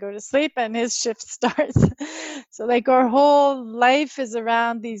I go to sleep and his shift starts. So like our whole life is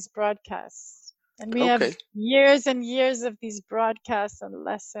around these broadcasts. And we have years and years of these broadcasts and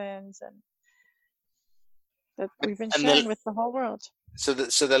lessons and that we've been sharing with the whole world. So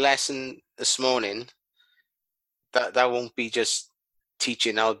the lesson this morning, that won't be just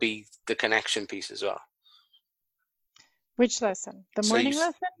teaching, that'll be the connection piece as well. Which lesson? The morning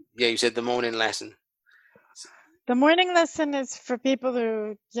lesson? Yeah, you said the morning lesson. The morning lesson is for people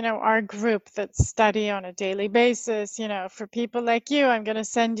who, our group that study on a daily basis. For people like you, I'm going to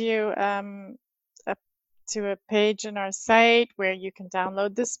send you to a page in our site where you can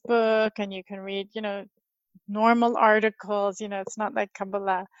download this book and you can read, normal articles. It's not like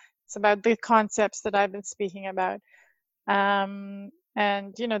Kabbalah. It's about the concepts that I've been speaking about. And,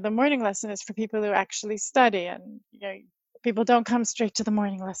 the morning lesson is for people who actually study, and, people don't come straight to the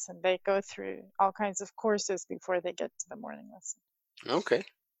morning lesson. They go through all kinds of courses before they get to the morning lesson. Okay.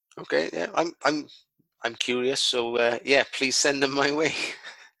 Yeah, I'm curious. So yeah, please send them my way.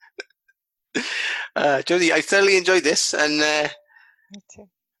 Josie, I thoroughly enjoyed this, and Me too.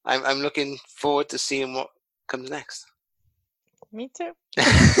 I'm looking forward to seeing what comes next. Me too.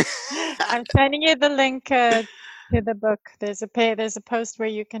 I'm sending you the link to the book. There's a post where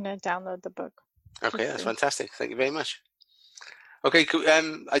you can download the book. Okay, that's fantastic. Thank you very much. Okay, cool. I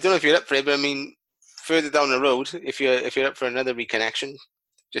don't know if you're up for it, but I mean, further down the road, if you're up for another reconnection,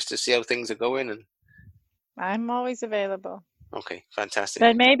 just to see how things are going, and I'm always available. Okay, fantastic.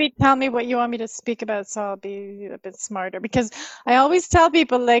 But maybe tell me what you want me to speak about, so I'll be a bit smarter. Because I always tell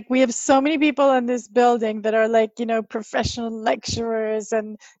people, like, we have so many people in this building that are like, professional lecturers,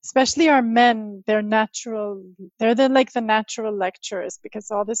 and especially our men, they're the natural lecturers, because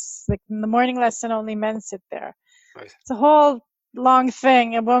all this, like in the morning lesson, only men sit there. Right. It's a whole long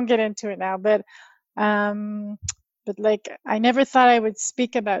thing. I won't get into it now, but like, I never thought I would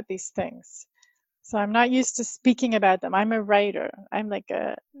speak about these things. So I'm not used to speaking about them. I'm a writer. I'm like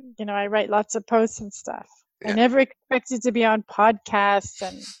I write lots of posts and stuff. Yeah. I never expected to be on podcasts,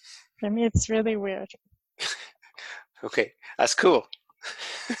 and for me, it's really weird. Okay, that's cool.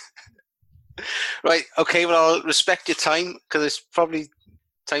 Right, okay, well, I'll respect your time, because it's probably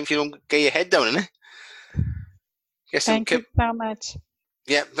time for you to get your head down, isn't it? Thank you so much.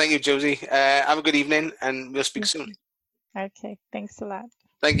 Yeah, thank you, Josie. Have a good evening, and we'll speak soon. Okay, thanks a lot.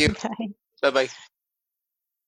 Thank you. Bye. Bye-bye.